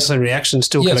 and disciplinary action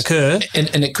still can occur.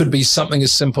 And it could be something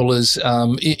as simple as,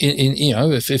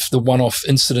 if the one-off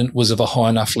incident was of a high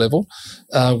enough level,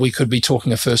 we could be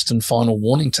talking a first and final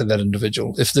warning to that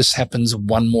individual. If this happens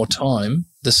one more time,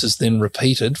 this is then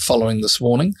repeated following this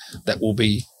warning, that will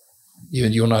be,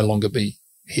 you'll no longer be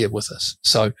here with us.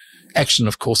 So action,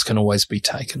 of course, can always be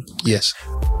taken. Yes.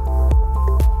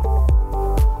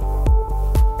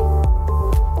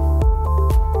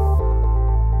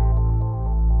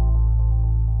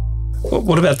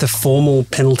 What about the formal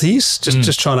penalties?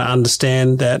 Just trying to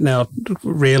understand that. Now,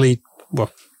 rarely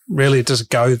it doesn't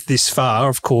go this far,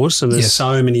 of course, and there's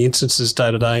so many instances day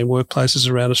to day in workplaces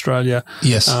around Australia.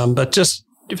 Yes. But just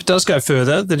if it does go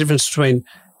further, the difference between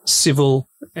civil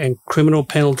and criminal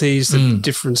penalties, the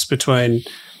difference between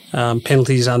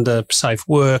penalties under safe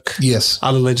work,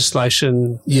 other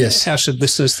legislation. Yes. How should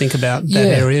listeners think about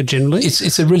that area generally?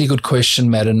 It's a really good question,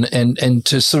 Matt, and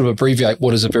to sort of abbreviate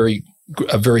what is a very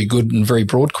good and very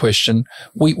broad question,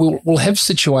 we'll have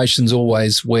situations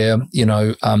always where,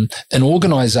 an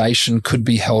organisation could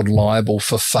be held liable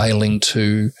for failing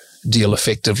to deal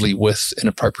effectively with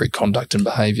inappropriate conduct and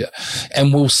behaviour.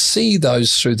 And we'll see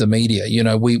those through the media.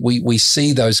 We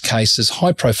see those cases,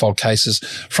 high-profile cases,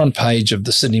 front page of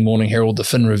the Sydney Morning Herald, the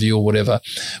Fin Review or whatever,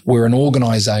 where an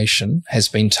organisation has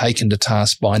been taken to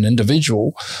task by an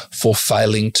individual for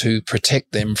failing to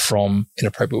protect them from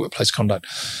inappropriate workplace conduct.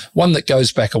 One that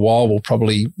goes back a while will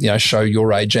probably, show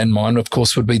your age and mine, of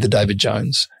course, would be the David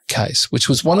Jones case, which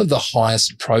was one of the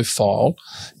highest profile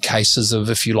cases of,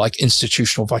 if you like,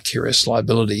 institutional vicarious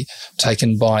liability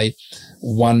taken by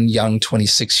one young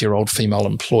 26-year-old female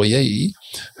employee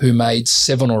who made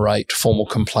 7 or 8 formal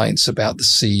complaints about the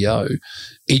CEO.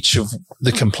 Each of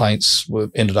the complaints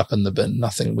ended up in the bin.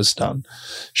 Nothing was done.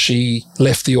 She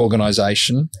left the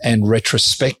organisation and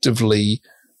retrospectively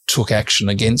took action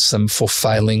against them for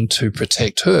failing to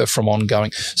protect her from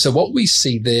ongoing. So what we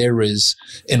see there is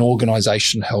an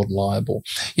organisation held liable.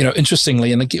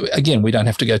 Interestingly, and again, we don't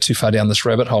have to go too far down this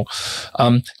rabbit hole,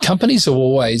 companies have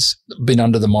always been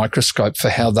under the microscope for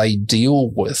how they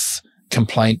deal with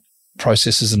complaint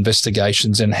processes,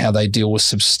 investigations, and how they deal with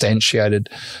substantiated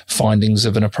findings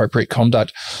of inappropriate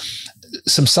conduct.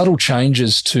 some subtle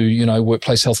changes to,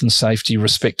 workplace health and safety,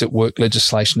 respect at work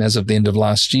legislation as of the end of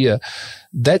last year.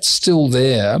 That's still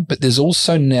there, but there's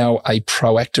also now a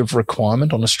proactive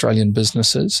requirement on Australian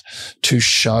businesses to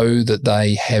show that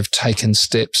they have taken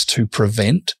steps to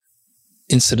prevent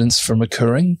incidents from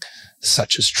occurring,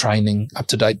 such as training,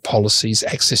 up-to-date policies,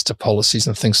 access to policies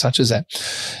and things such as that.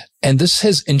 And this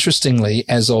has, interestingly,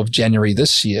 as of January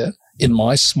this year, in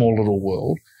my small little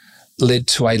world, led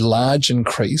to a large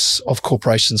increase of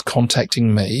corporations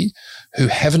contacting me who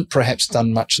haven't perhaps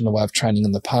done much in the way of training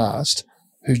in the past,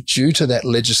 who, due to that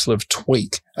legislative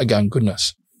tweak, are going,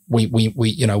 goodness, we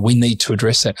need to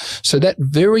address that. So that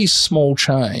very small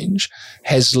change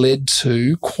has led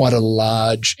to quite a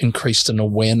large increase in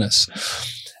awareness.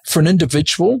 For an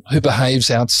individual who behaves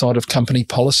outside of company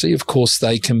policy, of course,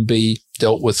 they can be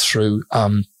dealt with through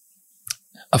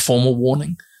a formal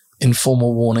warning,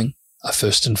 informal warning, a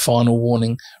first and final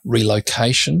warning,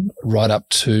 relocation, right up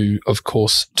to, of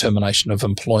course, termination of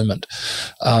employment.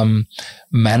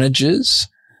 Managers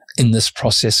in this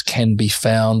process can be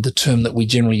found. The term that we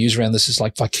generally use around this is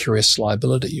like vicarious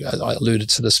liability. I alluded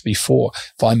to this before.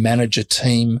 If I manage a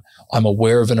team, I'm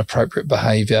aware of inappropriate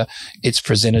behavior, it's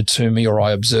presented to me or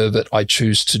I observe it, I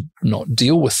choose to not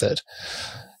deal with it.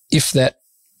 If that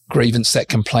grievance, that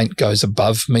complaint goes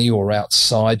above me or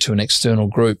outside to an external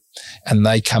group and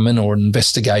they come in or an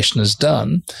investigation is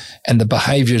done and the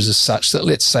behaviour is such that,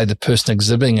 let's say, the person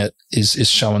exhibiting it is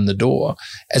shown the door,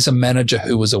 as a manager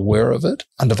who was aware of it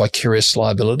under vicarious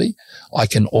liability, I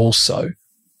can also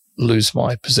lose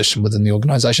my position within the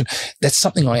organisation. That's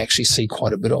something I actually see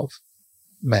quite a bit of,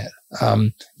 Matt.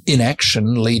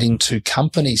 Inaction leading to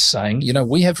companies saying,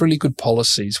 we have really good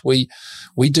policies. We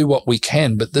do what we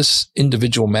can, but this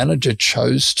individual manager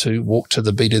chose to walk to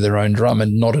the beat of their own drum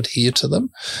and not adhere to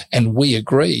them. And we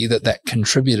agree that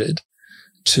contributed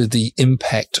to the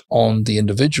impact on the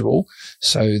individual.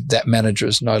 So that manager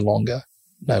is no longer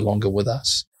with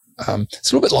us.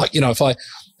 It's a little bit like,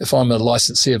 if I'm a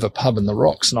licensee of a pub in the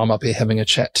Rocks and I'm up here having a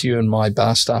chat to you and my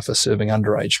bar staff are serving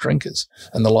underage drinkers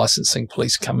and the licensing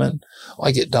police come in,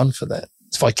 I get done for that.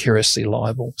 It's vicariously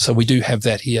liable. So we do have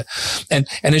that here. And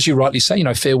as you rightly say,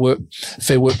 Fair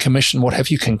Work Commission, what have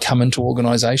you, can come into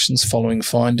organisations following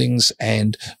findings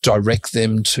and direct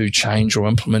them to change or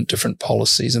implement different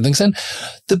policies and things. And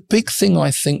the big thing,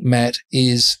 I think, Matt,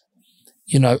 is,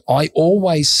 I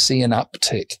always see an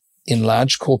uptick in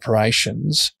large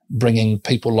corporations bringing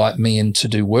people like me in to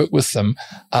do work with them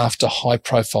after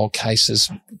high-profile cases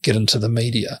get into the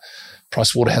media.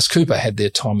 PricewaterhouseCoopers had their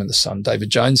time in the sun. David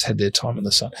Jones had their time in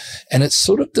the sun. And it's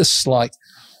sort of this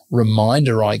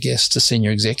reminder, I guess, to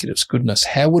senior executives, goodness,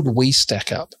 how would we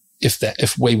stack up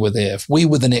if we were there? If we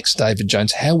were the next David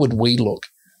Jones, how would we look?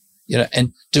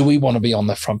 And do we want to be on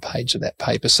the front page of that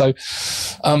paper? So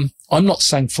I'm not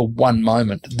saying for one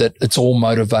moment that it's all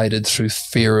motivated through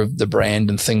fear of the brand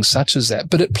and things such as that,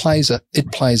 but it plays a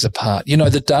part.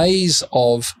 The days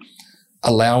of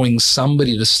allowing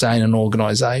somebody to stay in an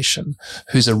organisation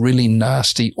who's a really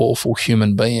nasty, awful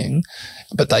human being,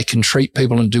 but they can treat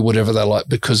people and do whatever they like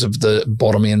because of the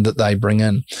bottom end that they bring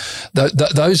in.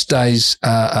 Those days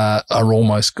are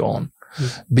almost gone,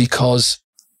 because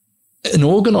an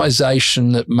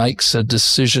organisation that makes a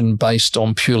decision based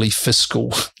on purely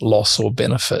fiscal loss or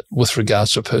benefit with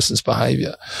regards to a person's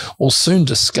behaviour will soon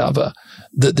discover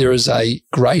that there is a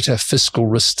greater fiscal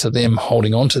risk to them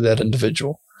holding on to that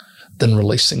individual than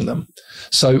releasing them.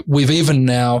 So we've even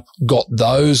now got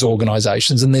those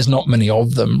organisations, and there's not many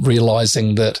of them,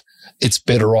 realising that it's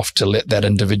better off to let that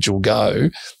individual go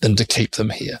than to keep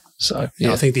them here. So,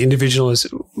 yeah. I think the individual is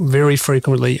very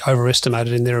frequently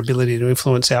overestimated in their ability to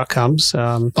influence outcomes.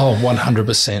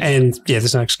 100%. And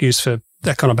there's no excuse for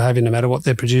that kind of behaviour, no matter what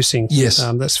they're producing. Yes.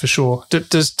 That's for sure.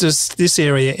 Does this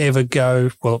area ever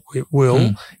go, well, it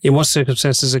will, in what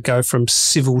circumstances does it go from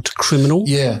civil to criminal?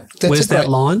 Yeah. Where's that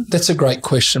line? That's a great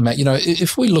question, Matt.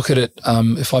 If we look at it,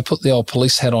 if I put the old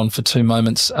police hat on for 2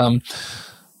 moments,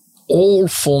 all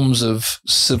forms of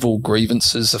civil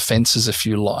grievances, offences, if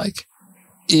you like,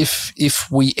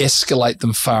 if we escalate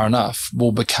them far enough,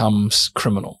 will become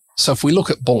criminal. So if we look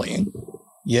at bullying,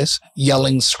 yes,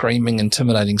 yelling, screaming,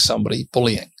 intimidating somebody,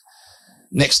 bullying.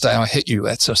 Next day I hit you,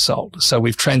 that's assault. So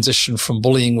we've transitioned from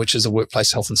bullying, which is a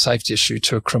workplace health and safety issue,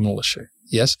 to a criminal issue.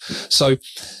 Yes. So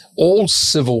all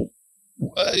civil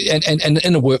and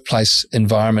in a workplace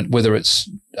environment, whether it's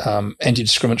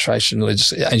anti-discrimination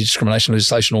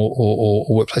legislation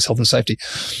or workplace health and safety.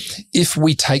 If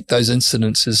we take those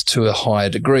incidences to a higher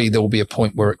degree, there will be a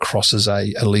point where it crosses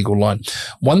a legal line.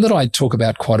 One that I talk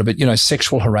about quite a bit,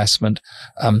 sexual harassment,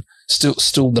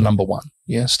 still the number one.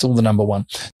 Yeah, still the number one.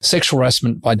 Sexual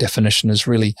harassment, by definition, is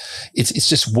really, it's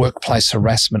just workplace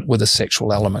harassment with a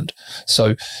sexual element.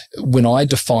 So when I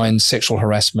define sexual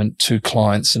harassment to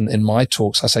clients in my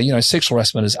talks, I say, sexual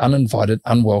harassment is uninvited,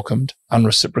 unwelcomed,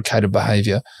 unreciprocated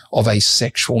behavior of a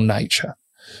sexual nature,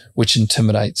 which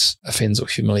intimidates, offends, or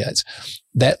humiliates.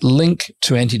 That link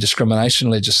to anti-discrimination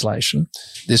legislation,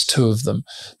 there's two of them.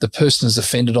 The person is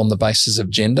offended on the basis of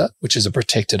gender, which is a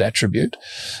protected attribute.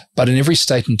 But in every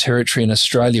state and territory in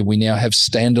Australia, we now have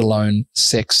standalone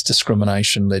sex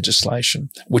discrimination legislation,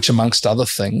 which, amongst other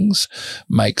things,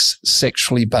 makes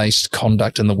sexually based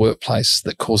conduct in the workplace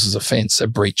that causes offence a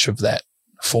breach of that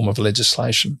form of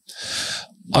legislation.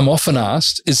 I'm often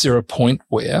asked, is there a point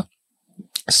where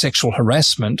sexual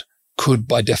harassment could,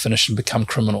 by definition, become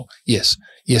criminal? Yes,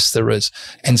 there is.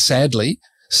 And sadly,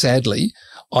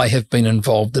 I have been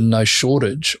involved in no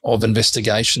shortage of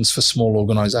investigations for small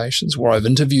organisations where I've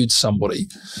interviewed somebody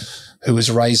who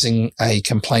was raising a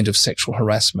complaint of sexual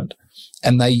harassment,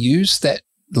 and they used that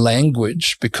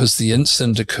language because the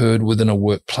incident occurred within a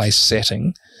workplace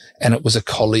setting and it was a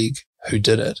colleague who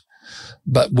did it.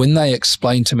 But when they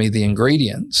explained to me the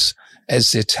ingredients,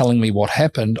 as they're telling me what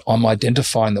happened, I'm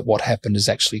identifying that what happened is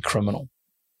actually criminal,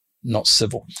 not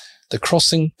civil. The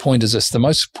crossing point is this. The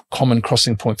most common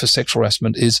crossing point for sexual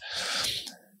harassment is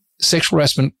sexual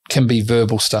harassment can be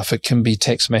verbal stuff. It can be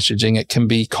text messaging. It can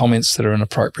be comments that are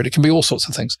inappropriate. It can be all sorts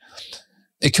of things.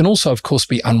 It can also, of course,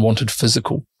 be unwanted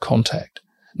physical contact.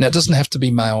 Now, it doesn't have to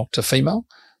be male to female.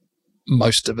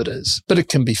 Most of it is. But it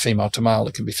can be female to male.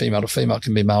 It can be female to female. It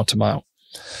can be male to male.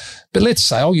 But let's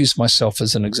say, I'll use myself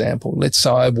as an example. Let's say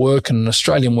I work in an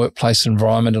Australian workplace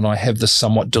environment and I have this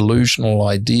somewhat delusional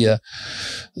idea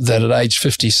that at age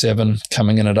 57,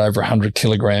 coming in at over 100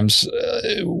 kilograms,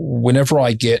 whenever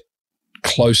I get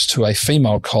close to a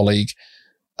female colleague,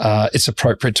 it's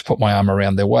appropriate to put my arm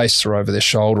around their waist or over their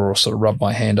shoulder or sort of rub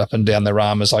my hand up and down their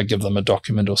arm as I give them a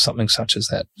document or something such as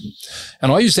that. And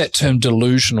I use that term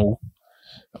delusional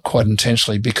quite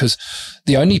intentionally because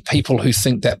the only people who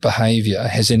think that behaviour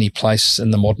has any place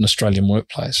in the modern Australian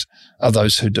workplace are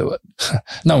those who do it.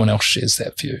 No one else shares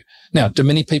that view. Now, do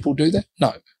many people do that?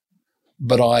 No.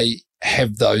 But I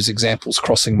have those examples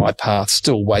crossing my path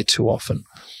still way too often.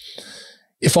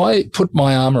 If I put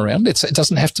my arm around, it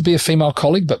doesn't have to be a female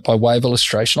colleague, but by way of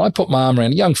illustration, I put my arm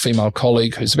around a young female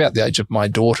colleague who's about the age of my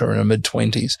daughter in her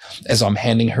mid-20s as I'm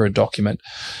handing her a document.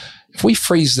 If we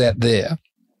freeze that there,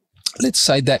 let's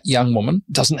say that young woman,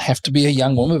 doesn't have to be a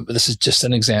young woman, but this is just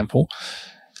an example,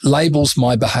 labels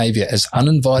my behaviour as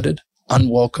uninvited,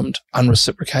 unwelcomed,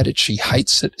 unreciprocated. She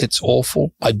hates it. It's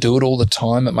awful. I do it all the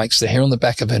time. It makes the hair on the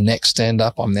back of her neck stand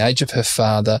up. I'm the age of her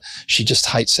father. She just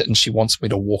hates it and she wants me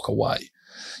to walk away.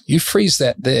 You freeze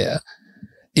that there.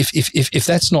 If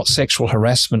that's not sexual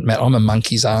harassment, Matt, I'm a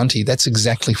monkey's auntie. That's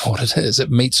exactly what it is.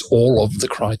 It meets all of the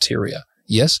criteria.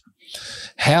 Yes?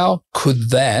 How could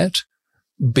that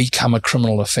become a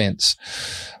criminal offence?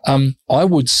 I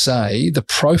would say the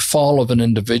profile of an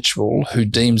individual who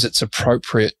deems it's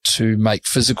appropriate to make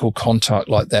physical contact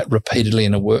like that repeatedly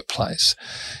in a workplace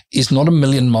is not a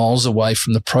million miles away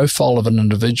from the profile of an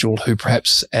individual who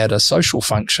perhaps at a social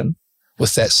function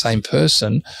with that same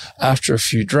person after a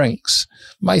few drinks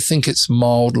may think it's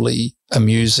mildly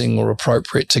amusing or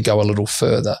appropriate to go a little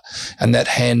further. And that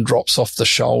hand drops off the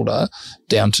shoulder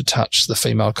down to touch the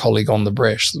female colleague on the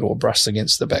breast or brush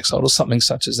against the backside or something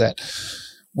such as that.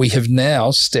 We have now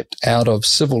stepped out of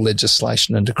civil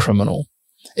legislation into criminal.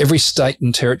 Every state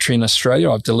and territory in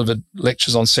Australia, I've delivered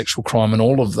lectures on sexual crime in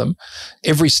all of them.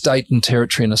 Every state and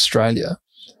territory in Australia,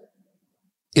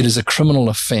 it is a criminal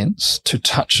offence to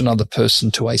touch another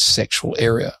person to a sexual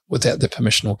area without their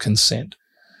permission or consent.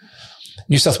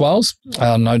 New South Wales,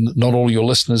 no, not all your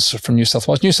listeners are from New South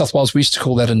Wales. New South Wales, we used to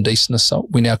call that indecent assault.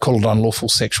 We now call it unlawful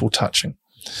sexual touching.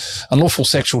 Unlawful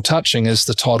sexual touching, as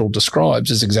the title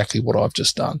describes, is exactly what I've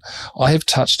just done. I have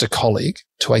touched a colleague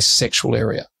to a sexual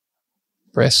area.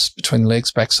 Breasts, between the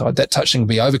legs, backside. That touching can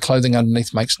be over clothing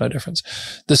underneath, makes no difference.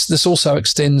 This also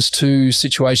extends to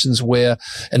situations where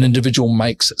an individual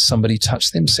makes somebody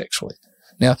touch them sexually.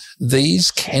 Now,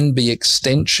 these can be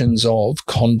extensions of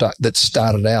conduct that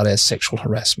started out as sexual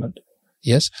harassment.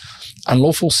 Yes?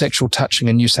 Unlawful sexual touching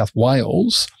in New South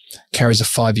Wales carries a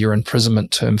 5-year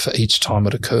imprisonment term for each time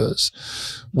it occurs.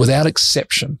 Without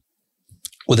exception,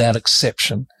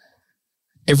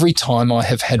 Every time I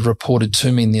have had reported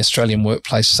to me in the Australian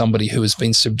workplace somebody who has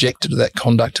been subjected to that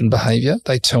conduct and behaviour,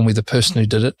 they tell me the person who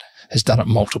did it has done it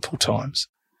multiple times.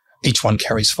 Each one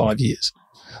carries 5 years.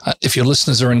 If your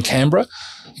listeners are in Canberra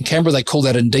they call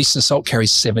that indecent assault,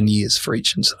 carries 7 years for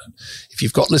each incident. If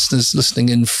you've got listeners listening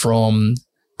in from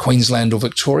Queensland or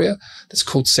Victoria, that's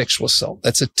called sexual assault.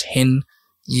 That's a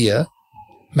 10-year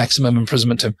maximum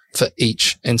imprisonment term for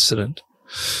each incident.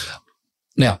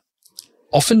 Now,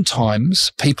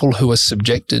 oftentimes people who are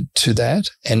subjected to that,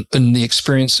 and in the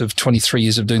experience of 23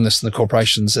 years of doing this in the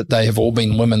corporations, that they have all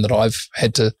been women that I've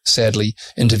had to sadly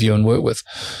interview and work with,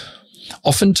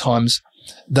 oftentimes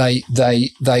they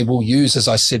will use, as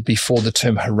I said before, the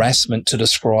term harassment to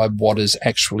describe what is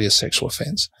actually a sexual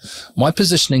offence. My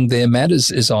positioning there, Matt,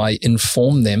 is I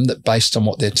inform them that based on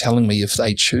what they're telling me, if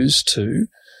they choose to,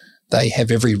 they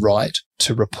have every right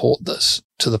to report this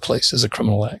to the police as a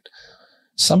criminal act.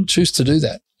 Some choose to do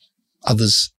that.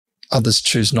 Others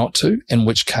choose not to, in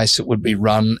which case it would be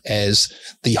run as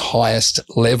the highest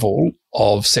level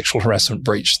of sexual harassment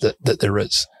breach that there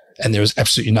is. And there is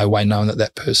absolutely no way knowing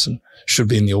that person should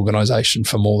be in the organisation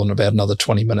for more than about another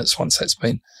 20 minutes once that's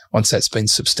been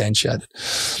substantiated.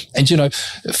 And, you know,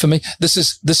 for me, this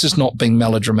is not being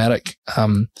melodramatic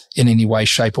in any way,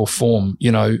 shape or form.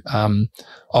 You know,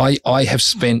 I have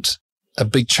spent a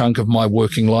big chunk of my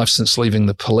working life since leaving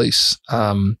the police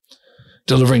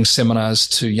delivering seminars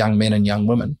to young men and young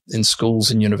women in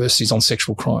schools and universities on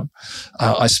sexual crime.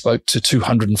 I spoke to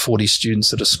 240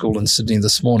 students at a school in Sydney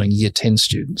this morning, year 10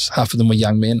 students. Half of them were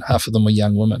young men, half of them were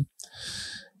young women.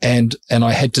 And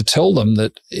I had to tell them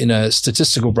that in a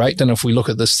statistical breakdown, if we look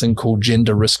at this thing called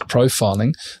gender risk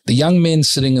profiling, the young men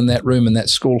sitting in that room in that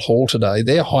school hall today,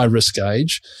 they're high risk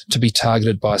age to be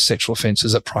targeted by sexual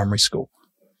offences at primary school.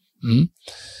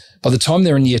 By the time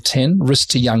they're in year 10, risk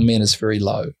to young men is very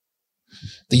low.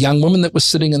 The young women that were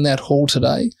sitting in that hall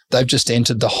today, they've just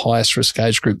entered the highest risk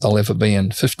age group they'll ever be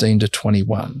in, 15 to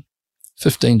 21.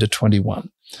 15 to 21.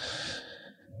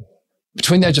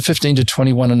 Between the age of 15 to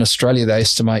 21 in Australia, they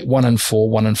estimate 1 in 4,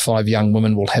 1 in 5 young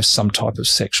women will have some type of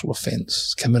sexual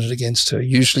offence committed against her,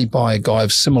 usually by a guy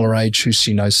of similar age who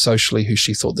she knows socially, who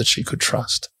she thought that she could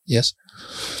trust. Yes?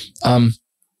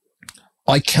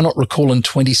 I cannot recall in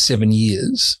 27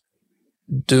 years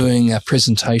doing a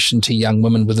presentation to young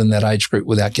women within that age group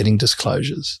without getting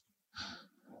disclosures.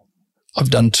 I've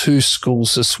done 2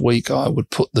 schools this week. I would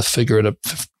put the figure at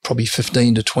probably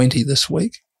 15 to 20 this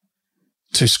week.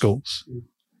 2 schools.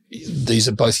 These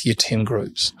are both year 10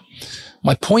 groups.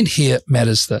 My point here, Matt,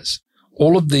 is this.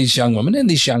 All of these young women and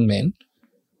these young men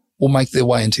will make their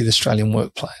way into the Australian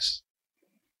workplace.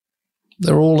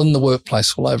 They're all in the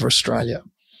workplace all over Australia.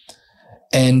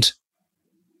 And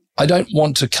I don't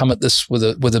want to come at this with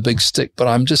a big stick, but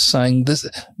I'm just saying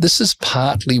this is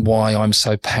partly why I'm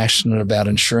so passionate about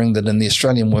ensuring that in the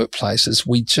Australian workplaces,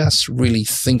 we just really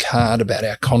think hard about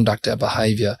our conduct, our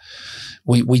behaviour.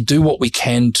 We do what we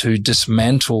can to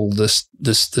dismantle this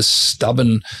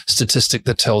stubborn statistic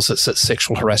that tells us that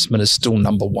sexual harassment is still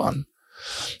number one.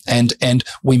 And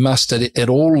we must at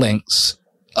all lengths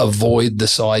avoid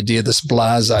this idea, this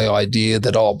blasé idea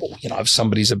that, if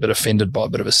somebody's a bit offended by a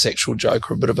bit of a sexual joke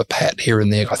or a bit of a pat here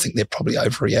and there, I think they're probably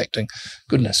overreacting.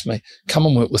 Goodness me, come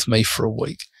and work with me for a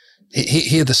week.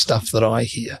 Hear the stuff that I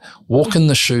hear. Walk in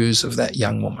the shoes of that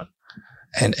young woman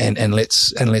and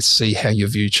let's see how your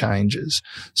view changes.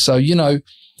 So,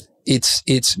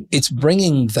 it's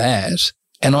bringing that.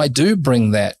 And I do bring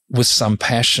that with some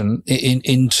passion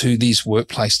into these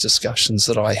workplace discussions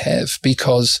that I have,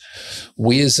 because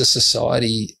we as a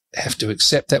society have to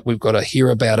accept that. We've got to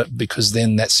hear about it, because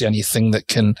then that's the only thing that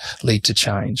can lead to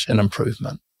change and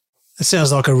improvement. It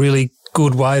sounds like a really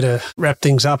good way to wrap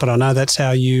things up. And I know that's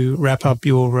how you wrap up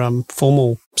your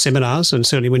formal seminars, and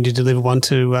certainly when you deliver one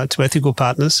to ethical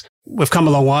partners. We've come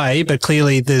a long way, but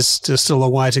clearly there's still a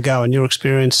long way to go. In your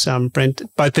experience, Brent,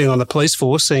 both being on the police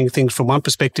force, seeing things from one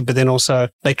perspective, but then also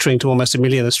lecturing to almost 1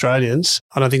 million Australians,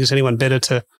 I don't think there's anyone better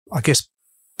to,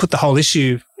 put the whole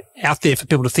issue out there for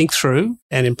people to think through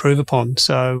and improve upon.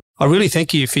 So I really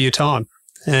thank you for your time.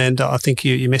 And I think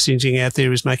your messaging out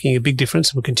there is making a big difference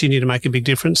and will continue to make a big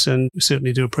difference, and we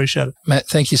certainly do appreciate it. Matt,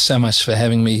 thank you so much for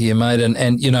having me here, mate. And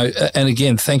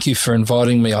again, thank you for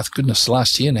inviting me. Goodness,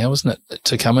 last year now, wasn't it,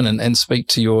 to come in and speak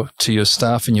to your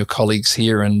staff and your colleagues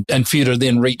here, and for you to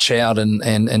then reach out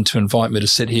and to invite me to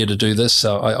sit here to do this.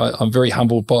 So I'm very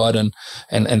humbled by it,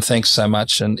 and thanks so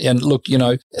much. And look,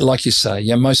 like you say,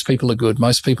 most people are good,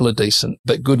 most people are decent,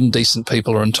 but good and decent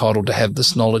people are entitled to have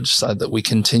this knowledge so that we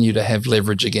continue to have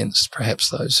leverage against perhaps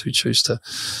those who choose to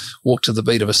walk to the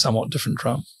beat of a somewhat different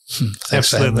drum. Thanks.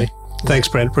 Absolutely. Thanks,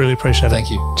 Brent. Really appreciate it. Thank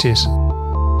you. Cheers.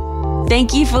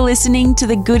 Thank you for listening to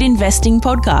the Good Investing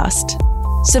Podcast.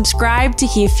 Subscribe to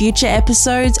hear future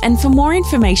episodes, and for more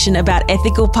information about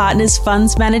Ethical Partners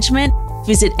Funds Management,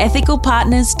 visit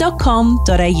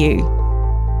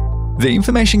ethicalpartners.com.au. The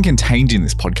information contained in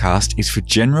this podcast is for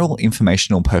general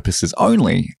informational purposes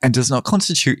only and does not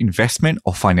constitute investment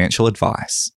or financial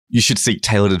advice. You should seek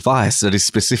tailored advice that is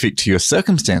specific to your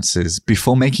circumstances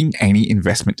before making any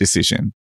investment decision.